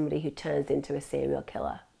with somebody who turns into a serial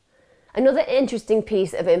killer. Another interesting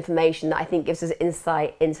piece of information that I think gives us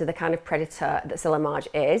insight into the kind of predator that Selamaj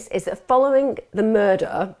is that following the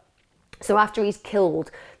murder, so after he's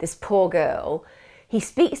killed this poor girl, he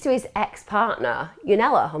speaks to his ex-partner,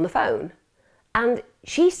 Yunella, on the phone. And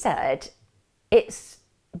she said it's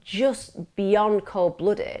just beyond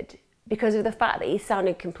cold-blooded, because of the fact that he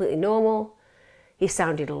sounded completely normal, he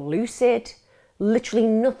sounded lucid, literally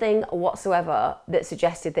nothing whatsoever that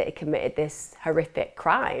suggested that he committed this horrific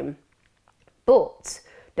crime. But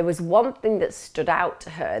there was one thing that stood out to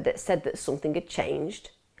her that said that something had changed,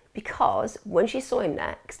 because when she saw him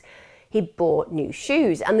next, he bought new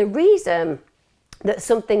shoes. And the reason that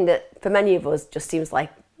something that for many of us just seems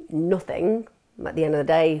like nothing, at the end of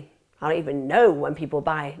the day, I don't even know when people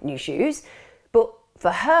buy new shoes, but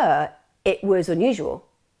for her, it was unusual.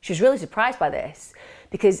 She was really surprised by this,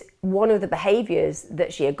 because one of the behaviours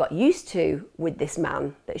that she had got used to with this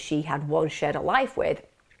man that she had once shared a life with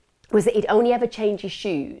was that he'd only ever change his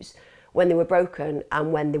shoes when they were broken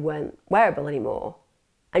and when they weren't wearable anymore.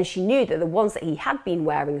 And she knew that the ones that he had been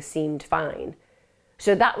wearing seemed fine.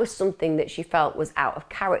 So that was something that she felt was out of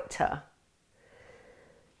character.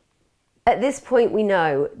 At this point, we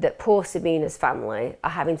know that poor Sabina's family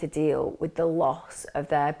are having to deal with the loss of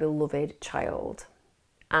their beloved child,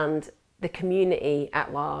 and the community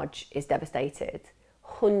at large is devastated.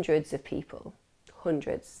 Hundreds of people,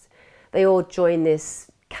 hundreds. They all join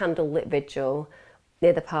this candlelit vigil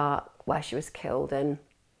near the park where she was killed, and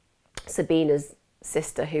Sabina's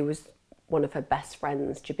sister, who was one of her best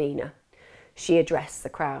friends, Jabina, she addressed the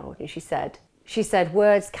crowd and she said,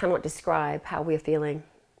 "Words cannot describe how we are feeling.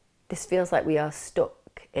 This feels like we are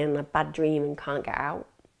stuck in a bad dream and can't get out.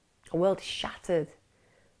 Our world is shattered.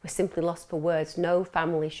 We're simply lost for words. No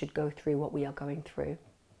family should go through what we are going through."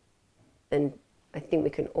 And I think we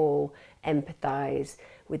can all empathise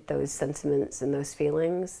with those sentiments and those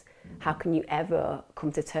feelings. How can you ever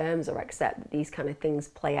come to terms or accept that these kind of things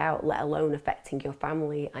play out, let alone affecting your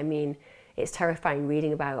family? I mean, it's terrifying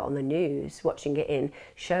reading about it on the news, watching it in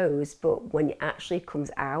shows, but when it actually comes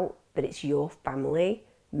out that it's your family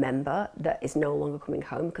member that is no longer coming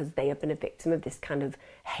home because they have been a victim of this kind of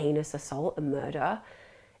heinous assault and murder,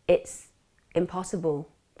 it's impossible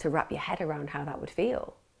to wrap your head around how that would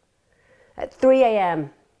feel. At 3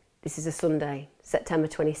 a.m, this is a Sunday, September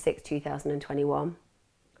 26, 2021,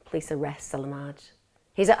 police arrest Selamaj.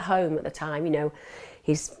 He's at home at the time, you know,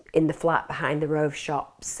 he's in the flat behind the row of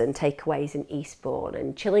shops and takeaways in Eastbourne,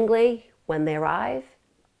 and chillingly, when they arrive,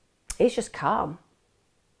 he's just calm.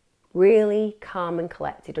 Really calm and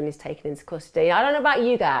collected when he's taken into custody. I don't know about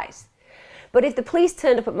you guys, but if the police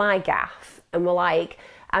turned up at my gaff and were like,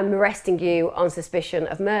 "I'm arresting you on suspicion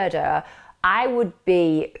of murder," I would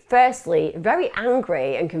be, firstly, very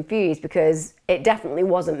angry and confused because it definitely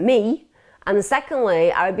wasn't me. And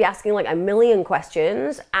secondly, I would be asking like a million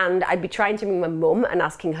questions, and I'd be trying to ring my mum and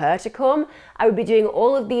asking her to come. I would be doing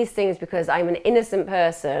all of these things because I'm an innocent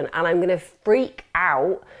person, and I'm gonna freak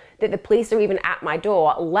out that the police are even at my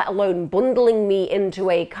door, let alone bundling me into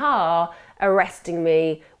a car, arresting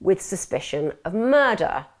me with suspicion of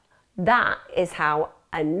murder. That is how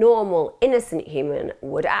a normal, innocent human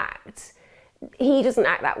would act. He doesn't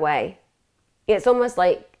act that way. It's almost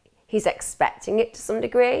like he's expecting it to some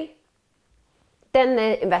degree. Then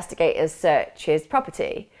the investigators search his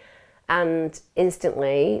property, and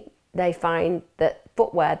instantly they find that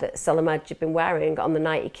footwear that Selamaj had been wearing on the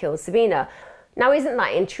night he killed Sabina. Now, isn't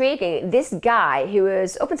that intriguing? This guy, who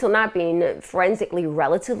has up until now been forensically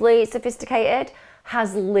relatively sophisticated,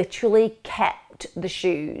 has literally kept the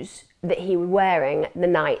shoes that he was wearing the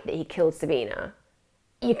night that he killed Sabina.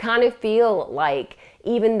 You kind of feel like,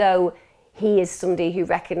 even though he is somebody who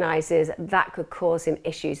recognises that could cause him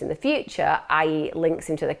issues in the future, i.e. links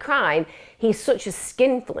him to the crime, he's such a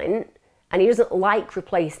skinflint and he doesn't like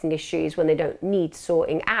replacing his shoes when they don't need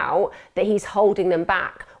sorting out, that he's holding them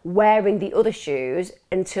back, wearing the other shoes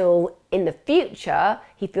until in the future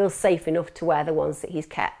he feels safe enough to wear the ones that he's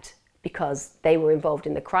kept, because they were involved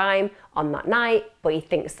in the crime on that night, but he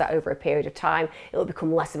thinks that over a period of time it will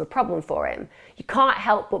become less of a problem for him. You can't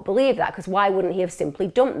help but believe that, because why wouldn't he have simply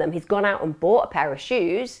dumped them? He's gone out and bought a pair of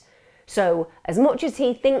shoes. So as much as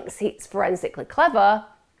he thinks he's forensically clever,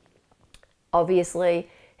 obviously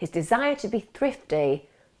his desire to be thrifty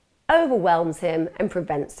overwhelms him and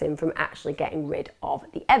prevents him from actually getting rid of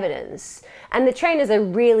the evidence. And the trainers are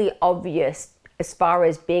really obvious as far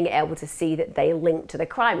as being able to see that they link to the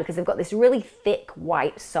crime, because they've got this really thick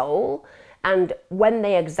white sole, and when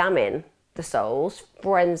they examine the soles,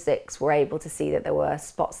 forensics were able to see that there were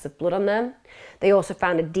spots of blood on them. They also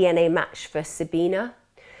found a DNA match for Sabina,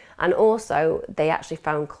 and also they actually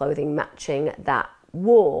found clothing matching that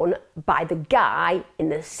worn by the guy in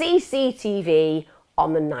the CCTV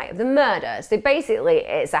on the night of the murder. So basically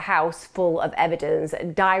it's a house full of evidence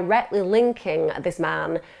directly linking this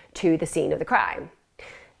man to the scene of the crime.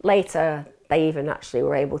 Later, they even actually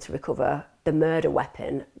were able to recover the murder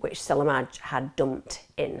weapon which Selamaj had dumped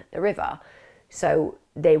in the river. So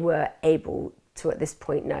they were able to at this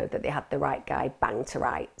point know that they had the right guy banged to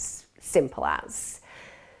rights. Simple as.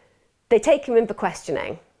 They take him in for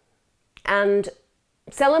questioning, and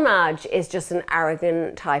Selamaj is just an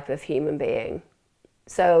arrogant type of human being.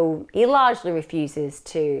 So he largely refuses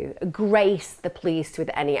to grace the police with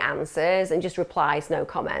any answers and just replies no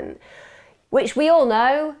comment, which we all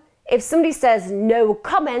know, if somebody says no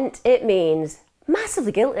comment, it means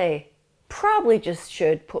massively guilty. Probably just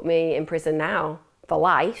should put me in prison now for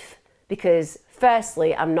life, because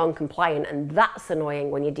firstly, I'm non-compliant, and that's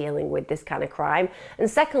annoying when you're dealing with this kind of crime. And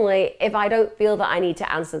secondly, if I don't feel that I need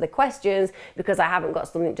to answer the questions because I haven't got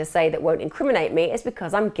something to say that won't incriminate me, it's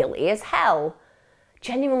because I'm guilty as hell.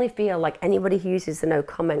 Genuinely feel like anybody who uses the no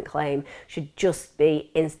comment claim should just be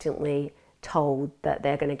instantly told that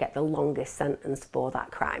they're going to get the longest sentence for that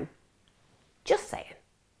crime. Just saying.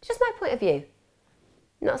 Just my point of view.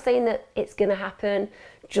 Not saying that it's going to happen,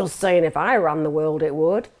 just saying if I ran the world it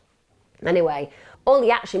would. Anyway, all he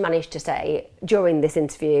actually managed to say during this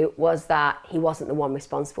interview was that he wasn't the one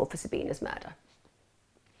responsible for Sabina's murder.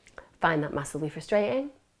 Find that massively frustrating,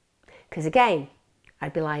 because again,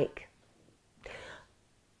 I'd be like,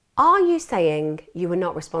 are you saying you were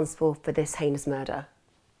not responsible for this heinous murder?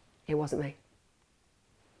 It wasn't me.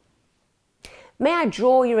 May I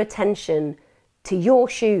draw your attention to your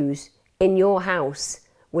shoes in your house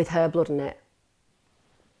with her blood in it?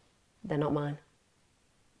 They're not mine.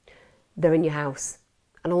 They're in your house.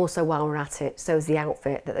 And also, while we're at it, so is the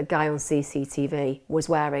outfit that the guy on CCTV was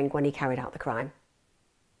wearing when he carried out the crime.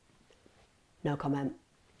 No comment.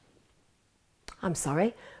 I'm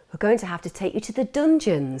sorry, we're going to have to take you to the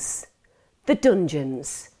dungeons. The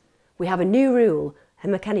dungeons. We have a new rule,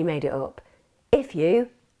 and McKenny made it up. If you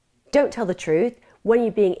don't tell the truth when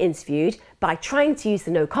you're being interviewed by trying to use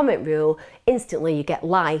the no comment rule, instantly you get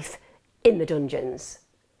life in the dungeons.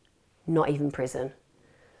 Not even prison.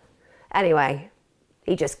 Anyway,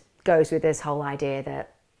 he just goes with this whole idea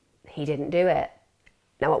that he didn't do it.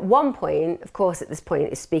 Now, at one point, of course, at this point,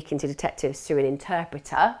 he's speaking to detectives through an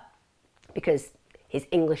interpreter, because his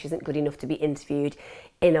English isn't good enough to be interviewed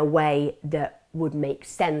in a way that would make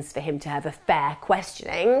sense for him to have a fair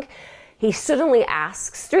questioning. He suddenly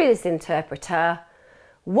asks, through this interpreter,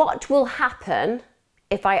 what will happen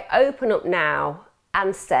if I open up now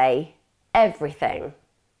and say everything?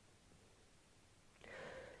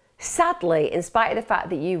 Sadly, in spite of the fact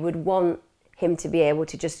that you would want him to be able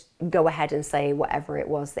to just go ahead and say whatever it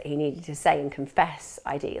was that he needed to say and confess,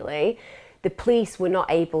 ideally. The police were not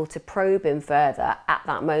able to probe him further at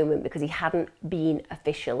that moment because he hadn't been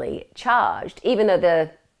officially charged, even though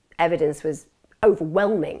the evidence was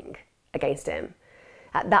overwhelming against him.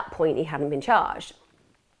 At that point, he hadn't been charged.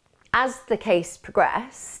 As the case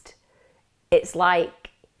progressed, it's like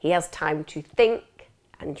he has time to think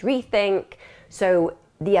and rethink. So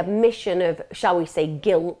the admission of, shall we say,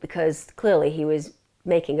 guilt, because clearly he was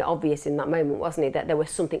making it obvious in that moment, wasn't he, that there was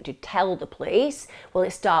something to tell the police, well,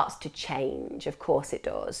 it starts to change. Of course it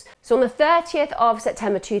does. So on the 30th of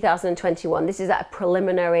September 2021, this is at a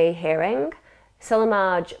preliminary hearing,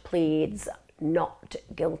 Selamaj pleads not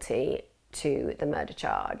guilty to the murder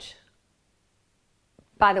charge.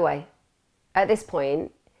 By the way, at this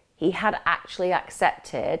point, he had actually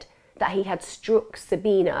accepted that he had struck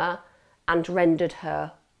Sabina and rendered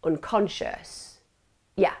her unconscious.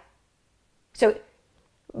 Yeah. So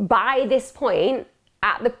by this point,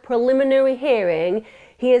 at the preliminary hearing,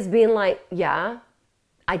 he has been like, yeah,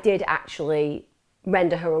 I did actually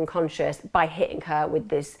render her unconscious by hitting her with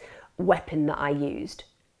this weapon that I used.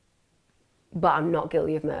 But I'm not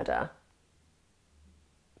guilty of murder.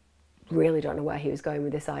 Really don't know where he was going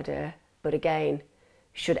with this idea. But again,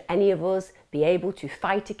 should any of us be able to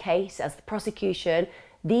fight a case as the prosecution,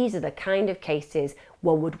 these are the kind of cases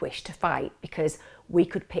one would wish to fight, because we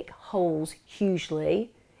could pick holes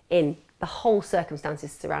hugely in the whole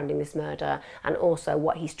circumstances surrounding this murder, and also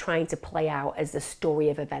what he's trying to play out as the story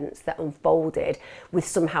of events that unfolded with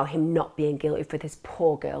somehow him not being guilty for this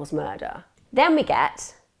poor girl's murder. Then we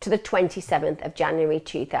get to the 27th of January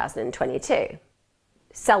 2022.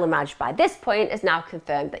 Selamaj by this point has now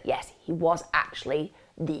confirmed that yes, he was actually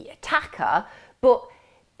the attacker, but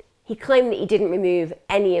he claimed that he didn't remove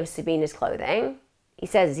any of Sabina's clothing. He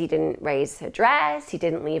says he didn't raise her dress, he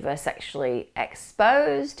didn't leave her sexually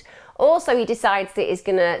exposed. Also, he decides that he's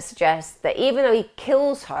going to suggest that even though he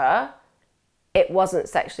kills her, it wasn't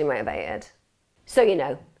sexually motivated. So, you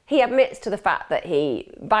know, he admits to the fact that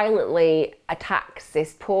he violently attacks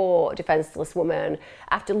this poor, defenseless woman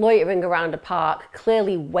after loitering around a park,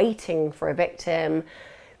 clearly waiting for a victim,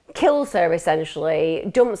 kills her essentially,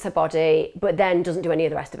 dumps her body, but then doesn't do any of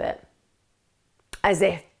the rest of it. As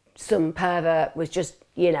if some pervert was just,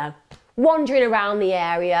 you know, wandering around the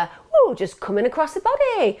area, just coming across a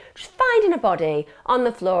body, just finding a body on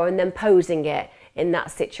the floor and then posing it in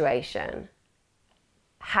that situation.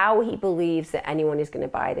 How he believes that anyone is going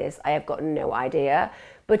to buy this, I have got no idea,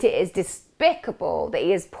 but it is despicable that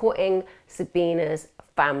he is putting Sabina's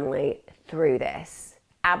family through this.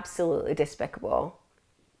 Absolutely despicable.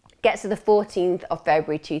 Gets to the 14th of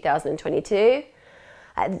February 2022.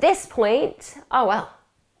 At this point, oh well,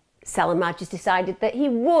 Selamaj has decided that he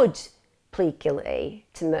would plead guilty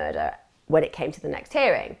to murder when it came to the next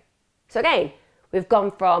hearing. So again, we've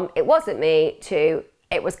gone from it wasn't me to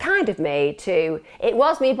it was kind of me to it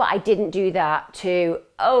was me but I didn't do that to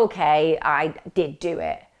okay, I did do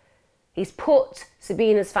it. He's put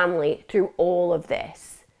Sabina's family through all of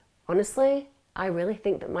this. Honestly, I really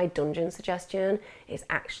think that my dungeon suggestion is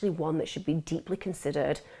actually one that should be deeply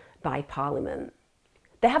considered by Parliament.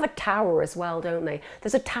 They have a tower as well, don't they?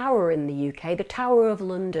 There's a tower in the UK, the Tower of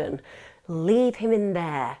London. Leave him in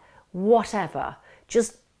there, whatever.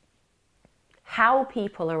 Just how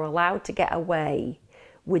people are allowed to get away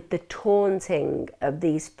with the taunting of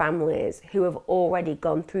these families who have already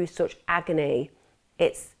gone through such agony.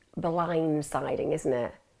 It's blindsiding, isn't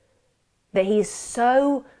it? That he's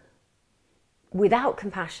so without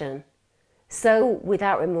compassion, so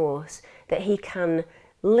without remorse, that he can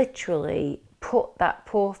literally put that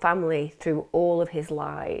poor family through all of his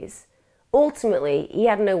lies. Ultimately, he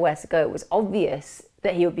had nowhere to go. It was obvious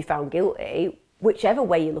that he would be found guilty, whichever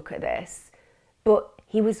way you look at this, but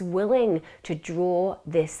he was willing to draw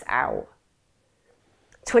this out.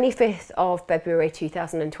 25th of February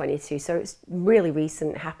 2022, so it's really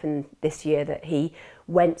recent, happened this year that he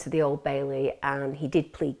went to the Old Bailey and he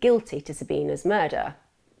did plead guilty to Sabina's murder.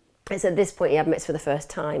 It's at this point he admits for the first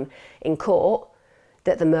time in court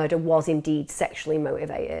that the murder was indeed sexually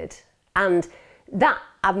motivated. And that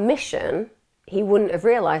admission, he wouldn't have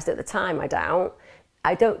realised at the time, I doubt.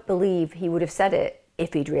 I don't believe he would have said it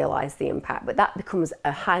if he'd realised the impact, but that becomes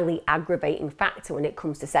a highly aggravating factor when it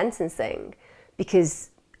comes to sentencing, because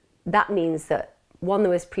that means that one,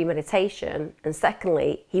 there was premeditation, and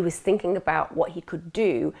secondly, he was thinking about what he could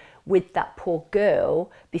do with that poor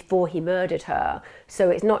girl before he murdered her. So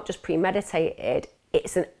it's not just premeditated,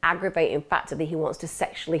 it's an aggravating factor that he wants to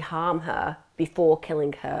sexually harm her before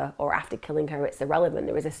killing her or after killing her. It's irrelevant.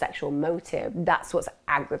 There is a sexual motive. That's what's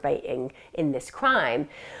aggravating in this crime.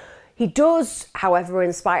 He does, however,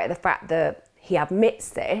 in spite of the fact that he admits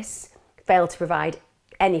this, fail to provide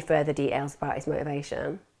any further details about his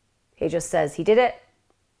motivation. He just says he did it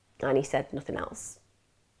and he said nothing else.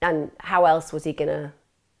 And how else was he going to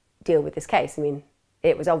deal with this case? I mean,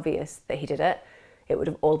 it was obvious that he did it. It would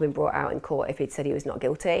have all been brought out in court if he'd said he was not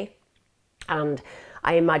guilty. And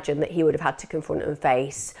I imagine that he would have had to confront and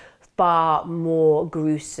face far more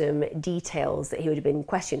gruesome details that he would have been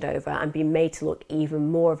questioned over and been made to look even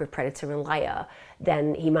more of a predator and liar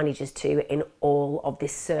than he manages to in all of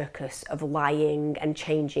this circus of lying and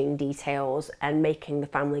changing details and making the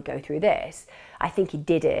family go through this. I think he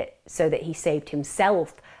did it so that he saved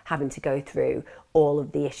himself having to go through all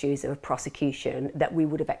of the issues of a prosecution that we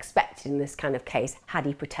would have expected in this kind of case had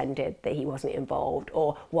he pretended that he wasn't involved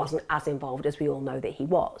or wasn't as involved as we all know that he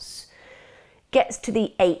was. Gets to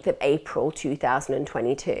the 8th of April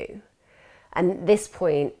 2022. And at this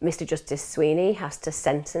point, Mr. Justice Sweeney has to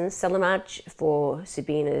sentence Selamaj for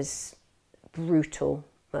Sabina's brutal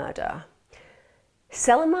murder.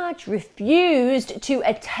 Selamaj refused to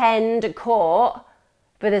attend court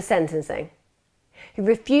for the sentencing. He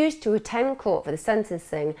refused to attend court for the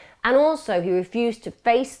sentencing, and also he refused to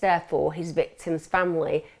face, therefore, his victim's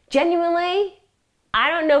family. Genuinely, I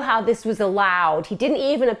don't know how this was allowed. He didn't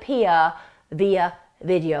even appear via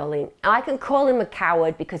video link. I can call him a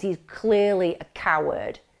coward because he's clearly a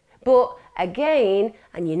coward. But again,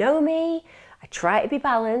 and you know me, I try to be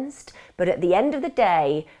balanced, but at the end of the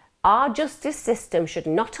day, our justice system should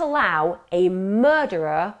not allow a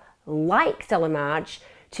murderer like Selamaj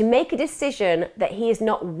to make a decision that he is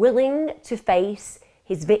not willing to face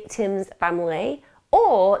his victim's family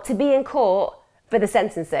or to be in court for the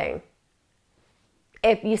sentencing.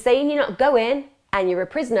 If you're saying you're not going and you're a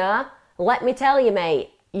prisoner, let me tell you,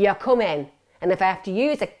 mate, you're coming. And if I have to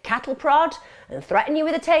use a cattle prod and threaten you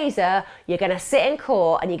with a taser, you're going to sit in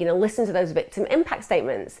court and you're going to listen to those victim impact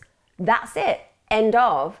statements. That's it. End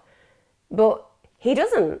of. But he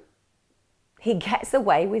doesn't. He gets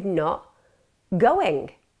away with not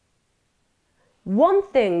going. One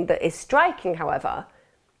thing that is striking, however,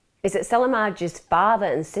 is that Selamaj's father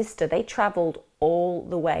and sister, they travelled all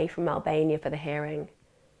the way from Albania for the hearing.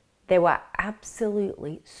 They were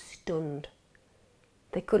absolutely stunned.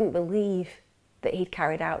 They couldn't believe that he'd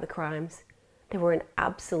carried out the crimes. They were in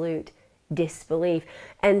absolute disbelief.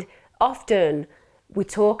 And often we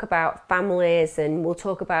talk about families and we'll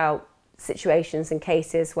talk about situations and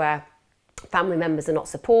cases where family members are not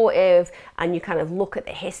supportive, and you kind of look at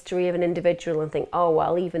the history of an individual and think, oh,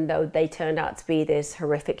 well, even though they turned out to be this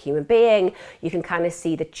horrific human being, you can kind of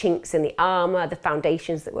see the chinks in the armour, the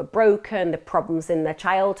foundations that were broken, the problems in their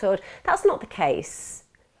childhood. That's not the case.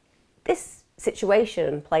 This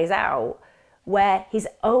situation plays out where his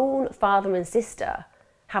own father and sister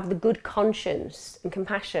have the good conscience and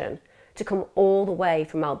compassion to come all the way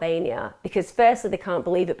from Albania, because firstly, they can't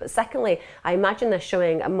believe it, but secondly, I imagine they're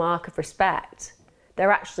showing a mark of respect.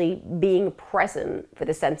 They're actually being present for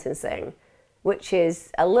the sentencing, which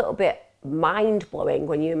is a little bit mind-blowing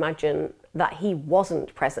when you imagine that he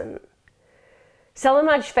wasn't present.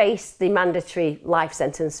 Selamaj faced the mandatory life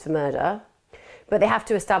sentence for murder, but they have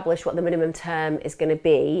to establish what the minimum term is going to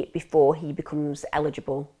be before he becomes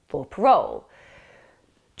eligible for parole.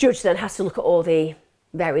 Judge then has to look at all the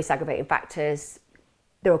various aggravating factors.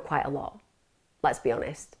 There were quite a lot, let's be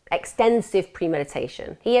honest. Extensive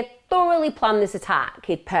premeditation. He had thoroughly planned this attack.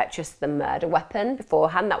 He'd purchased the murder weapon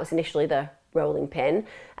beforehand. That was initially the rolling pin.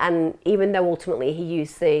 And even though ultimately he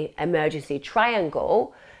used the emergency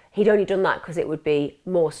triangle, he'd only done that because it would be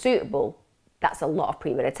more suitable. That's a lot of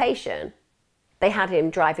premeditation. They had him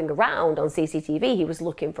driving around on CCTV. He was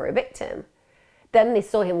looking for a victim. Then they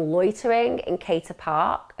saw him loitering in Cater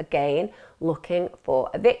Park, again, looking for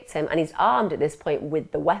a victim, and he's armed at this point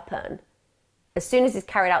with the weapon. As soon as he's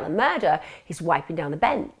carried out the murder, he's wiping down the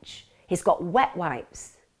bench. He's got wet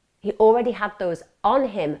wipes. He already had those on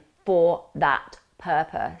him for that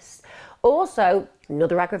purpose. Also,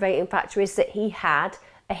 another aggravating factor is that he had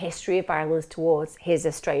a history of violence towards his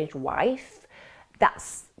estranged wife.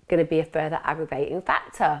 That's going to be a further aggravating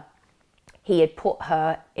factor. He had put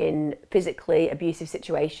her in physically abusive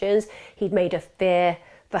situations. He'd made her fear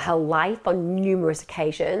for her life on numerous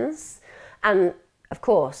occasions. And of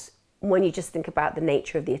course, when you just think about the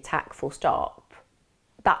nature of the attack full stop,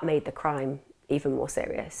 that made the crime even more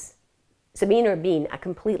serious. Sabina had been a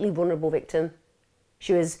completely vulnerable victim.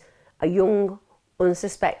 She was a young,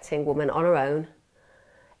 unsuspecting woman on her own.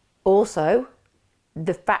 Also,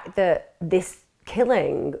 the fact that this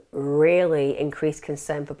killing really increased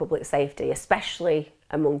concern for public safety, especially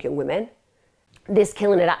among young women. this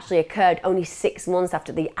killing had actually occurred only 6 months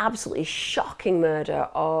after the absolutely shocking murder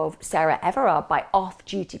of Sarah Everard by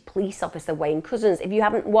off-duty police officer Wayne Couzens. If you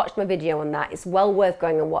haven't watched my video on that, it's well worth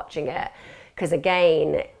going and watching it, because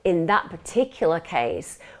again, in that particular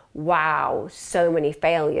case, wow, so many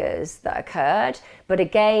failures that occurred. But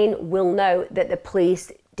again, we'll note that the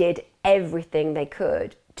police did everything they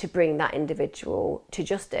could to bring that individual to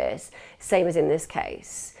justice, same as in this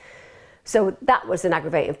case. So that was an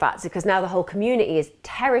aggravating factor, because now the whole community is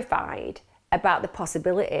terrified about the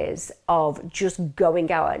possibilities of just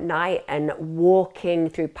going out at night and walking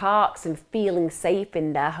through parks and feeling safe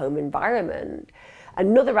in their home environment.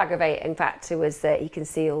 Another aggravating factor was that he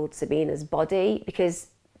concealed Sabina's body, because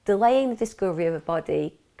delaying the discovery of a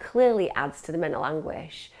body clearly adds to the mental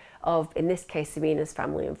anguish of, in this case, Sabina's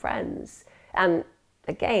family and friends. And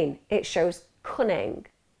again, it shows cunning,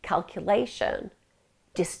 calculation,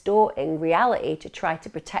 distorting reality to try to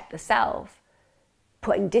protect the self,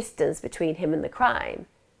 putting distance between him and the crime.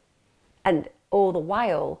 And all the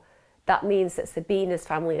while, that means that Sabina's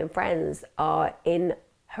family and friends are in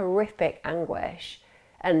horrific anguish.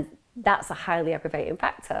 And that's a highly aggravating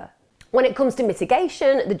factor. When it comes to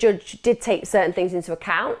mitigation, the judge did take certain things into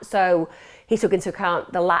account. So he took into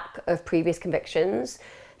account the lack of previous convictions.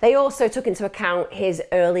 They also took into account his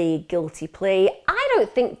early guilty plea. I don't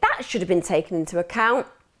think that should have been taken into account.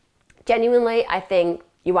 Genuinely, I think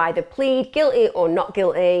you either plead guilty or not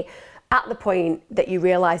guilty at the point that you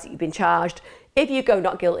realise that you've been charged. If you go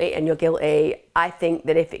not guilty and you're guilty, I think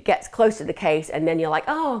that if it gets close to the case and then you're like,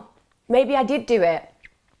 oh, maybe I did do it,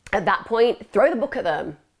 at that point, throw the book at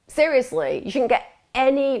them. Seriously, you shouldn't get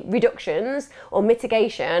any reductions or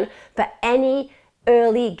mitigation for any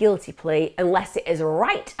early guilty plea unless it is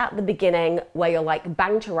right at the beginning where you're like,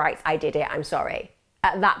 bang to rights, I did it, I'm sorry.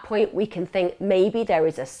 At that point, we can think maybe there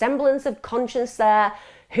is a semblance of conscience there.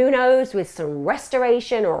 Who knows, with some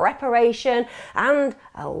restoration or reparation and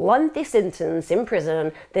a lengthy sentence in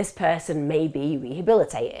prison, this person may be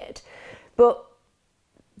rehabilitated. But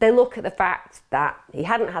they look at the fact that he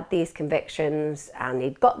hadn't had these convictions and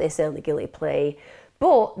he'd got this early guilty plea,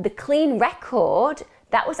 but the clean record,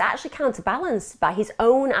 that was actually counterbalanced by his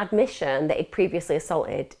own admission that he'd previously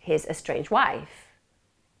assaulted his estranged wife.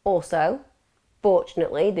 Also,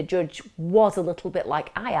 fortunately, the judge was a little bit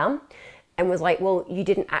like I am and was like, well, you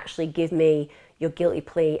didn't actually give me your guilty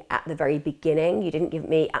plea at the very beginning. You didn't give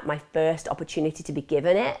me at my first opportunity to be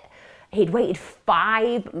given it. He'd waited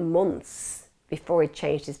 5 months before he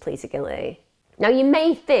changed his plea to guilty. Now you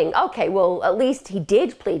may think, okay, well, at least he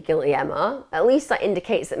did plead guilty, Emma. At least that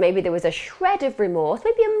indicates that maybe there was a shred of remorse,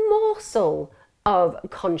 maybe a morsel of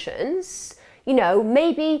conscience. You know,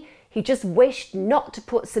 maybe he just wished not to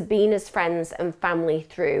put Sabina's friends and family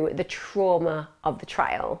through the trauma of the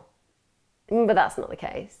trial. But that's not the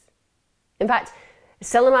case. In fact,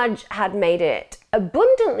 Selamanj had made it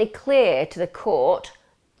abundantly clear to the court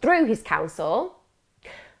through his counsel,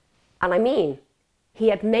 and I mean, he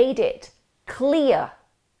had made it clear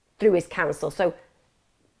through his counsel. So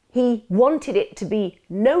he wanted it to be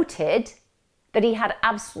noted that he had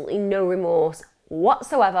absolutely no remorse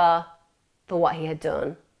whatsoever for what he had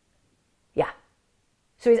done. Yeah.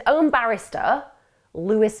 So his own barrister,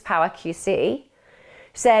 Lewis Power QC,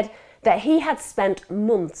 said that he had spent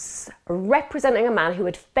months representing a man who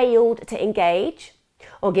had failed to engage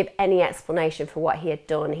or give any explanation for what he had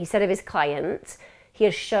done. He said of his client, he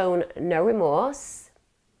has shown no remorse.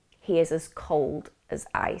 He is as cold as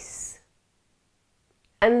ice.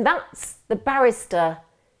 And that's the barrister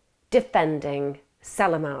defending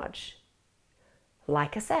Selamaj.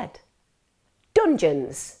 Like I said,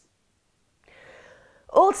 dungeons.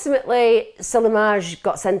 Ultimately, Selamaj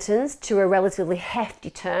got sentenced to a relatively hefty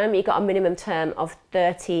term. He got a minimum term of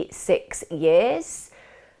 36 years.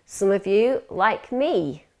 Some of you, like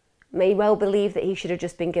me, may well believe that he should have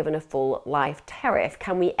just been given a full life tariff.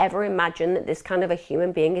 Can we ever imagine that this kind of a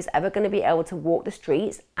human being is ever going to be able to walk the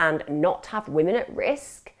streets and not have women at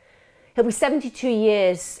risk? He'll be 72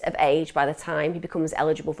 years of age by the time he becomes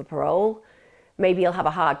eligible for parole. Maybe he'll have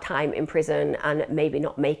a hard time in prison and maybe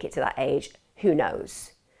not make it to that age. Who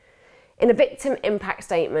knows? In a victim impact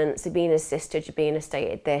statement, Sabina's sister, Sabina,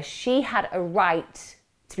 stated this: she had a right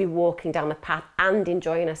to be walking down the path and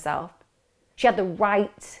enjoying herself. She had the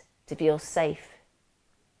right to feel safe.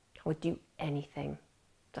 I would do anything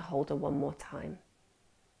to hold her one more time.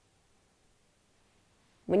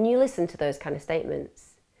 When you listen to those kind of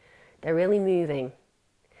statements, they're really moving,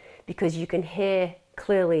 because you can hear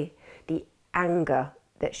clearly the anger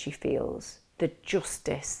that she feels, the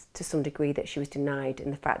justice to some degree that she was denied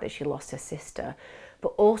in the fact that she lost her sister, but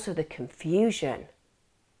also the confusion.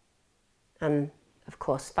 And of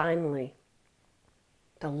course, finally,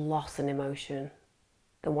 the loss and emotion,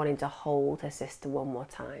 the wanting to hold her sister one more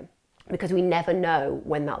time. Because we never know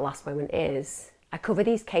when that last moment is. I cover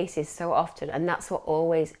these cases so often, and that's what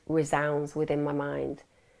always resounds within my mind.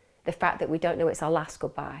 The fact that we don't know it's our last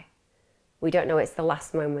goodbye. We don't know it's the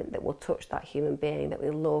last moment that will touch that human being that we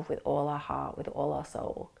love with all our heart, with all our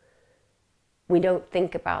soul. We don't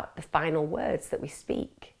think about the final words that we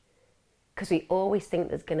speak because we always think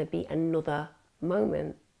there's going to be another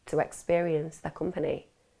moment to experience their company.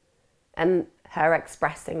 And her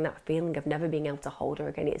expressing that feeling of never being able to hold her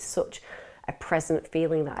again, it's such a present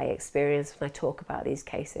feeling that I experience when I talk about these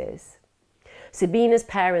cases. Sabina's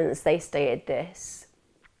parents, they stated this: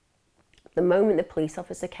 the moment the police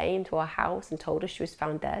officer came to our house and told us she was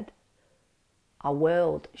found dead, our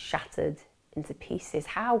world shattered into pieces.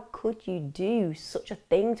 How could you do such a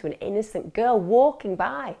thing to an innocent girl walking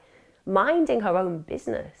by, minding her own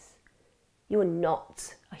business? You are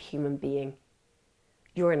not a human being.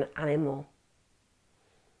 You're an animal.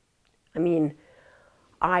 I mean,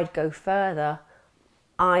 I'd go further.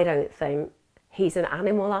 I don't think he's an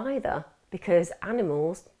animal either, because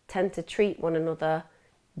animals tend to treat one another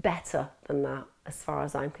better than that, as far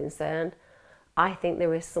as I'm concerned. I think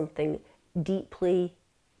there is something deeply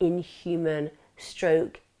inhuman,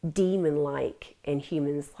 demon-like in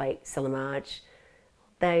humans like Selamaj.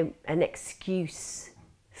 They're an excuse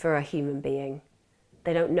for a human being.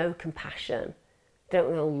 They don't know compassion. They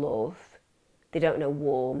don't know love. They don't know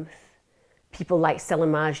warmth. People like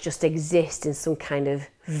Selamaj just exist in some kind of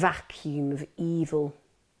vacuum of evil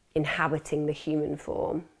inhabiting the human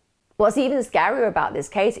form. What's even scarier about this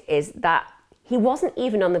case is that he wasn't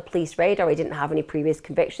even on the police radar. He didn't have any previous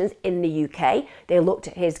convictions in the UK. They looked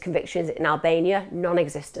at his convictions in Albania,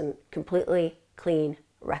 non-existent, completely clean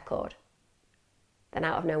record. Then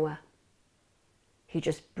out of nowhere, he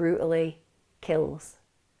just brutally kills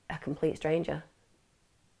a complete stranger.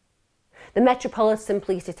 The Metropolitan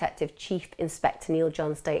Police Detective Chief Inspector Neil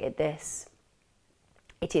John stated this: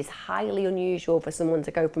 it is highly unusual for someone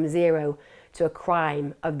to go from zero to a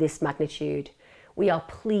crime of this magnitude. We are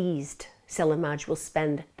pleased Selamaj will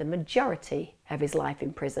spend the majority of his life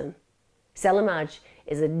in prison. Selamaj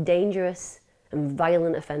is a dangerous and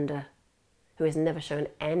violent offender who has never shown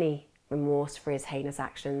any remorse for his heinous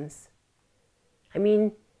actions. I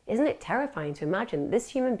mean, isn't it terrifying to imagine this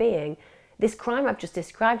human being, this crime I've just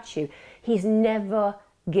described to you, he's never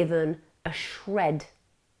given a shred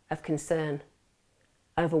of concern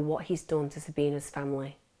over what he's done to Sabina's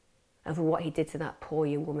family, over what he did to that poor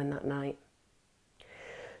young woman that night.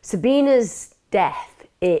 Sabina's death,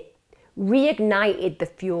 it reignited the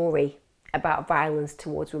fury about violence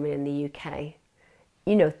towards women in the UK.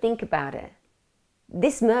 You know, think about it.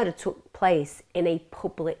 This murder took place in a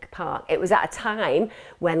public park. It was at a time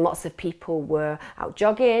when lots of people were out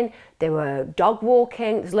jogging, they were dog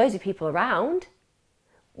walking, there's loads of people around.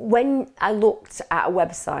 When I looked at a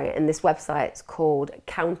website, and this website's called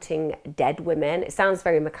Counting Dead Women, it sounds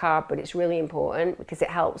very macabre, but it's really important because it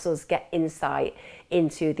helps us get insight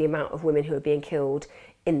into the amount of women who are being killed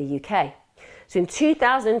in the UK. So in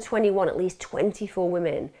 2021, at least 24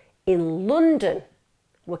 women in London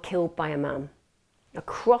were killed by a man.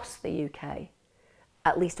 Across the UK,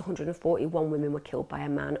 at least 141 women were killed by a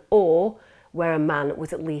man, or where a man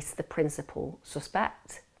was at least the principal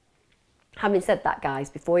suspect. Having said that, guys,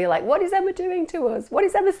 before you're like, what is Emma doing to us? What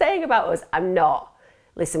is Emma saying about us? I'm not.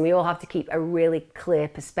 Listen, we all have to keep a really clear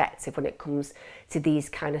perspective when it comes to these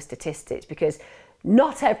kind of statistics, because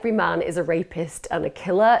not every man is a rapist and a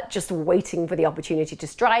killer just waiting for the opportunity to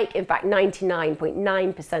strike. In fact,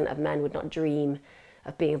 99.9% of men would not dream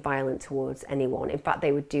of being violent towards anyone. In fact,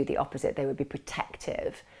 they would do the opposite. They would be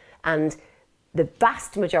protective. And the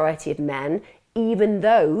vast majority of men, even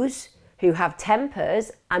those who have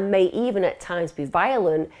tempers and may even at times be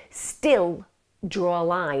violent, still draw a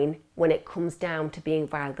line when it comes down to being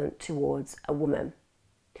violent towards a woman.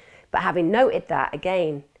 But having noted that,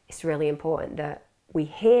 again, it's really important that we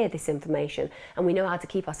hear this information and we know how to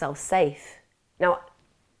keep ourselves safe. Now,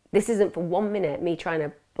 this isn't for 1 minute me trying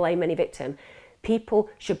to blame any victim. People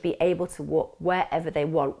should be able to walk wherever they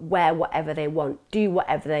want, wear whatever they want, do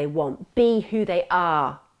whatever they want, be who they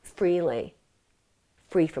are freely,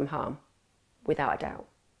 free from harm, without a doubt.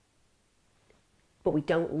 But we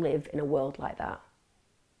don't live in a world like that.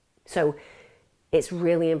 So it's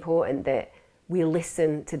really important that we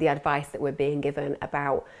listen to the advice that we're being given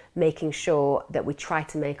about making sure that we try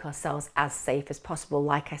to make ourselves as safe as possible.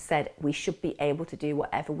 Like I said, we should be able to do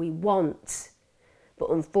whatever we want. But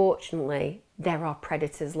unfortunately, there are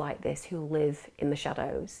predators like this who live in the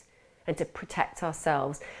shadows. And to protect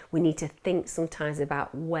ourselves, we need to think sometimes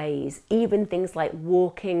about ways, even things like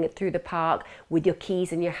walking through the park with your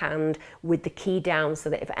keys in your hand, with the key down, so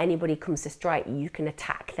that if anybody comes to strike, you can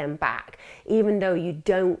attack them back. Even though you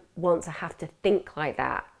don't want to have to think like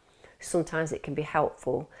that, sometimes it can be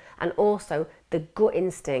helpful. And also the gut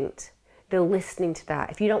instinct, the listening to that.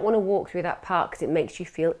 If you don't want to walk through that park because it makes you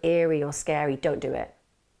feel eerie or scary, don't do it.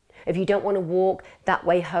 If you don't want to walk that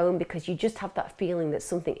way home because you just have that feeling that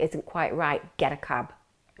something isn't quite right, get a cab.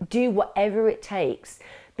 Do whatever it takes.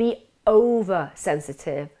 Be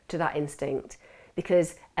oversensitive to that instinct,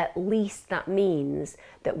 because at least that means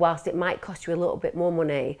that whilst it might cost you a little bit more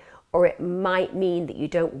money, or it might mean that you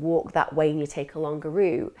don't walk that way and you take a longer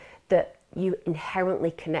route, that you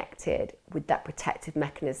inherently connected with that protective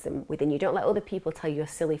mechanism within you. Don't let other people tell you you're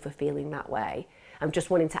silly for feeling that way. I'm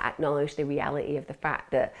just wanting to acknowledge the reality of the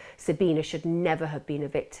fact that Sabina should never have been a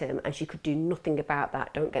victim, and she could do nothing about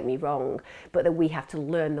that, don't get me wrong, but that we have to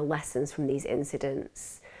learn the lessons from these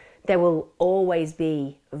incidents. There will always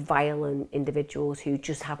be violent individuals who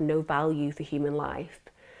just have no value for human life.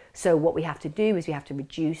 So what we have to do is we have to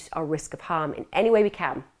reduce our risk of harm in any way we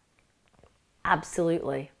can.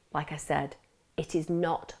 Absolutely, like I said, it is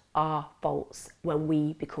not our faults when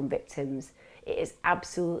we become victims. It is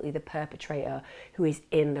absolutely the perpetrator who is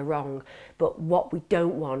in the wrong. But what we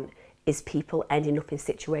don't want is people ending up in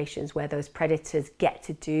situations where those predators get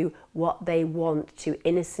to do what they want to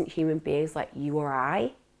innocent human beings like you or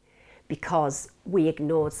I, because we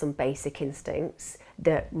ignored some basic instincts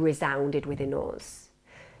that resounded within us.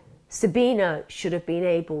 Sabina should have been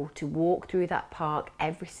able to walk through that park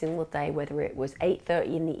every single day, whether it was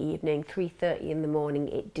 8:30 in the evening, 3:30 in the morning,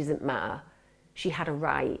 it doesn't matter. She had a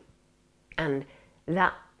right. And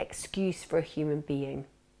that excuse for a human being,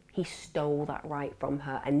 he stole that right from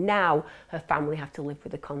her, and now her family have to live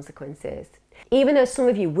with the consequences. Even though some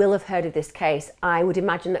of you will have heard of this case, I would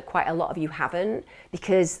imagine that quite a lot of you haven't,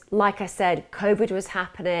 because like I said, COVID was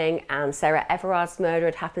happening and Sarah Everard's murder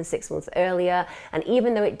had happened 6 months earlier, and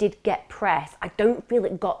even though it did get press, I don't feel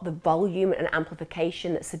it got the volume and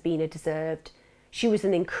amplification that Sabina deserved. She was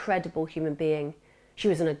an incredible human being. She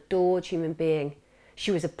was an adored human being.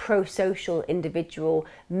 She was a pro-social individual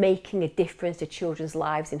making a difference to children's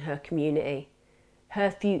lives in her community. Her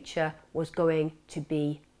future was going to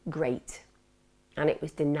be great, and it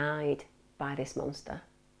was denied by this monster.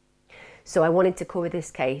 So I wanted to cover this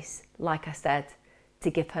case, like I said, to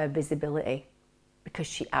give her visibility, because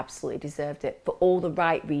she absolutely deserved it for all the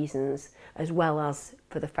right reasons, as well as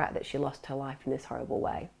for the fact that she lost her life in this horrible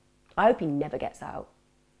way. I hope he never gets out.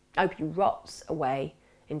 I hope he rots away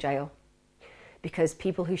in jail. Because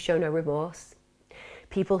people who show no remorse,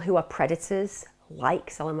 people who are predators like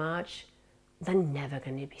Selamaj, they're never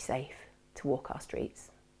going to be safe to walk our streets.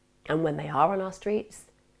 And when they are on our streets,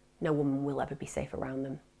 no woman will ever be safe around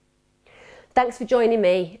them. Thanks for joining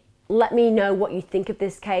me. Let me know what you think of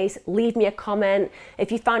this case. Leave me a comment.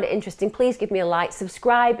 If you found it interesting, please give me a like.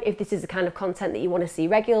 Subscribe if this is the kind of content that you want to see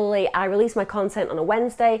regularly. I release my content on a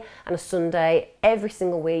Wednesday and a Sunday every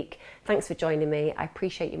single week. Thanks for joining me. I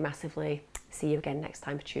appreciate you massively. See you again next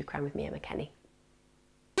time for True Crime with me, Emma Kenny.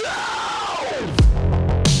 No!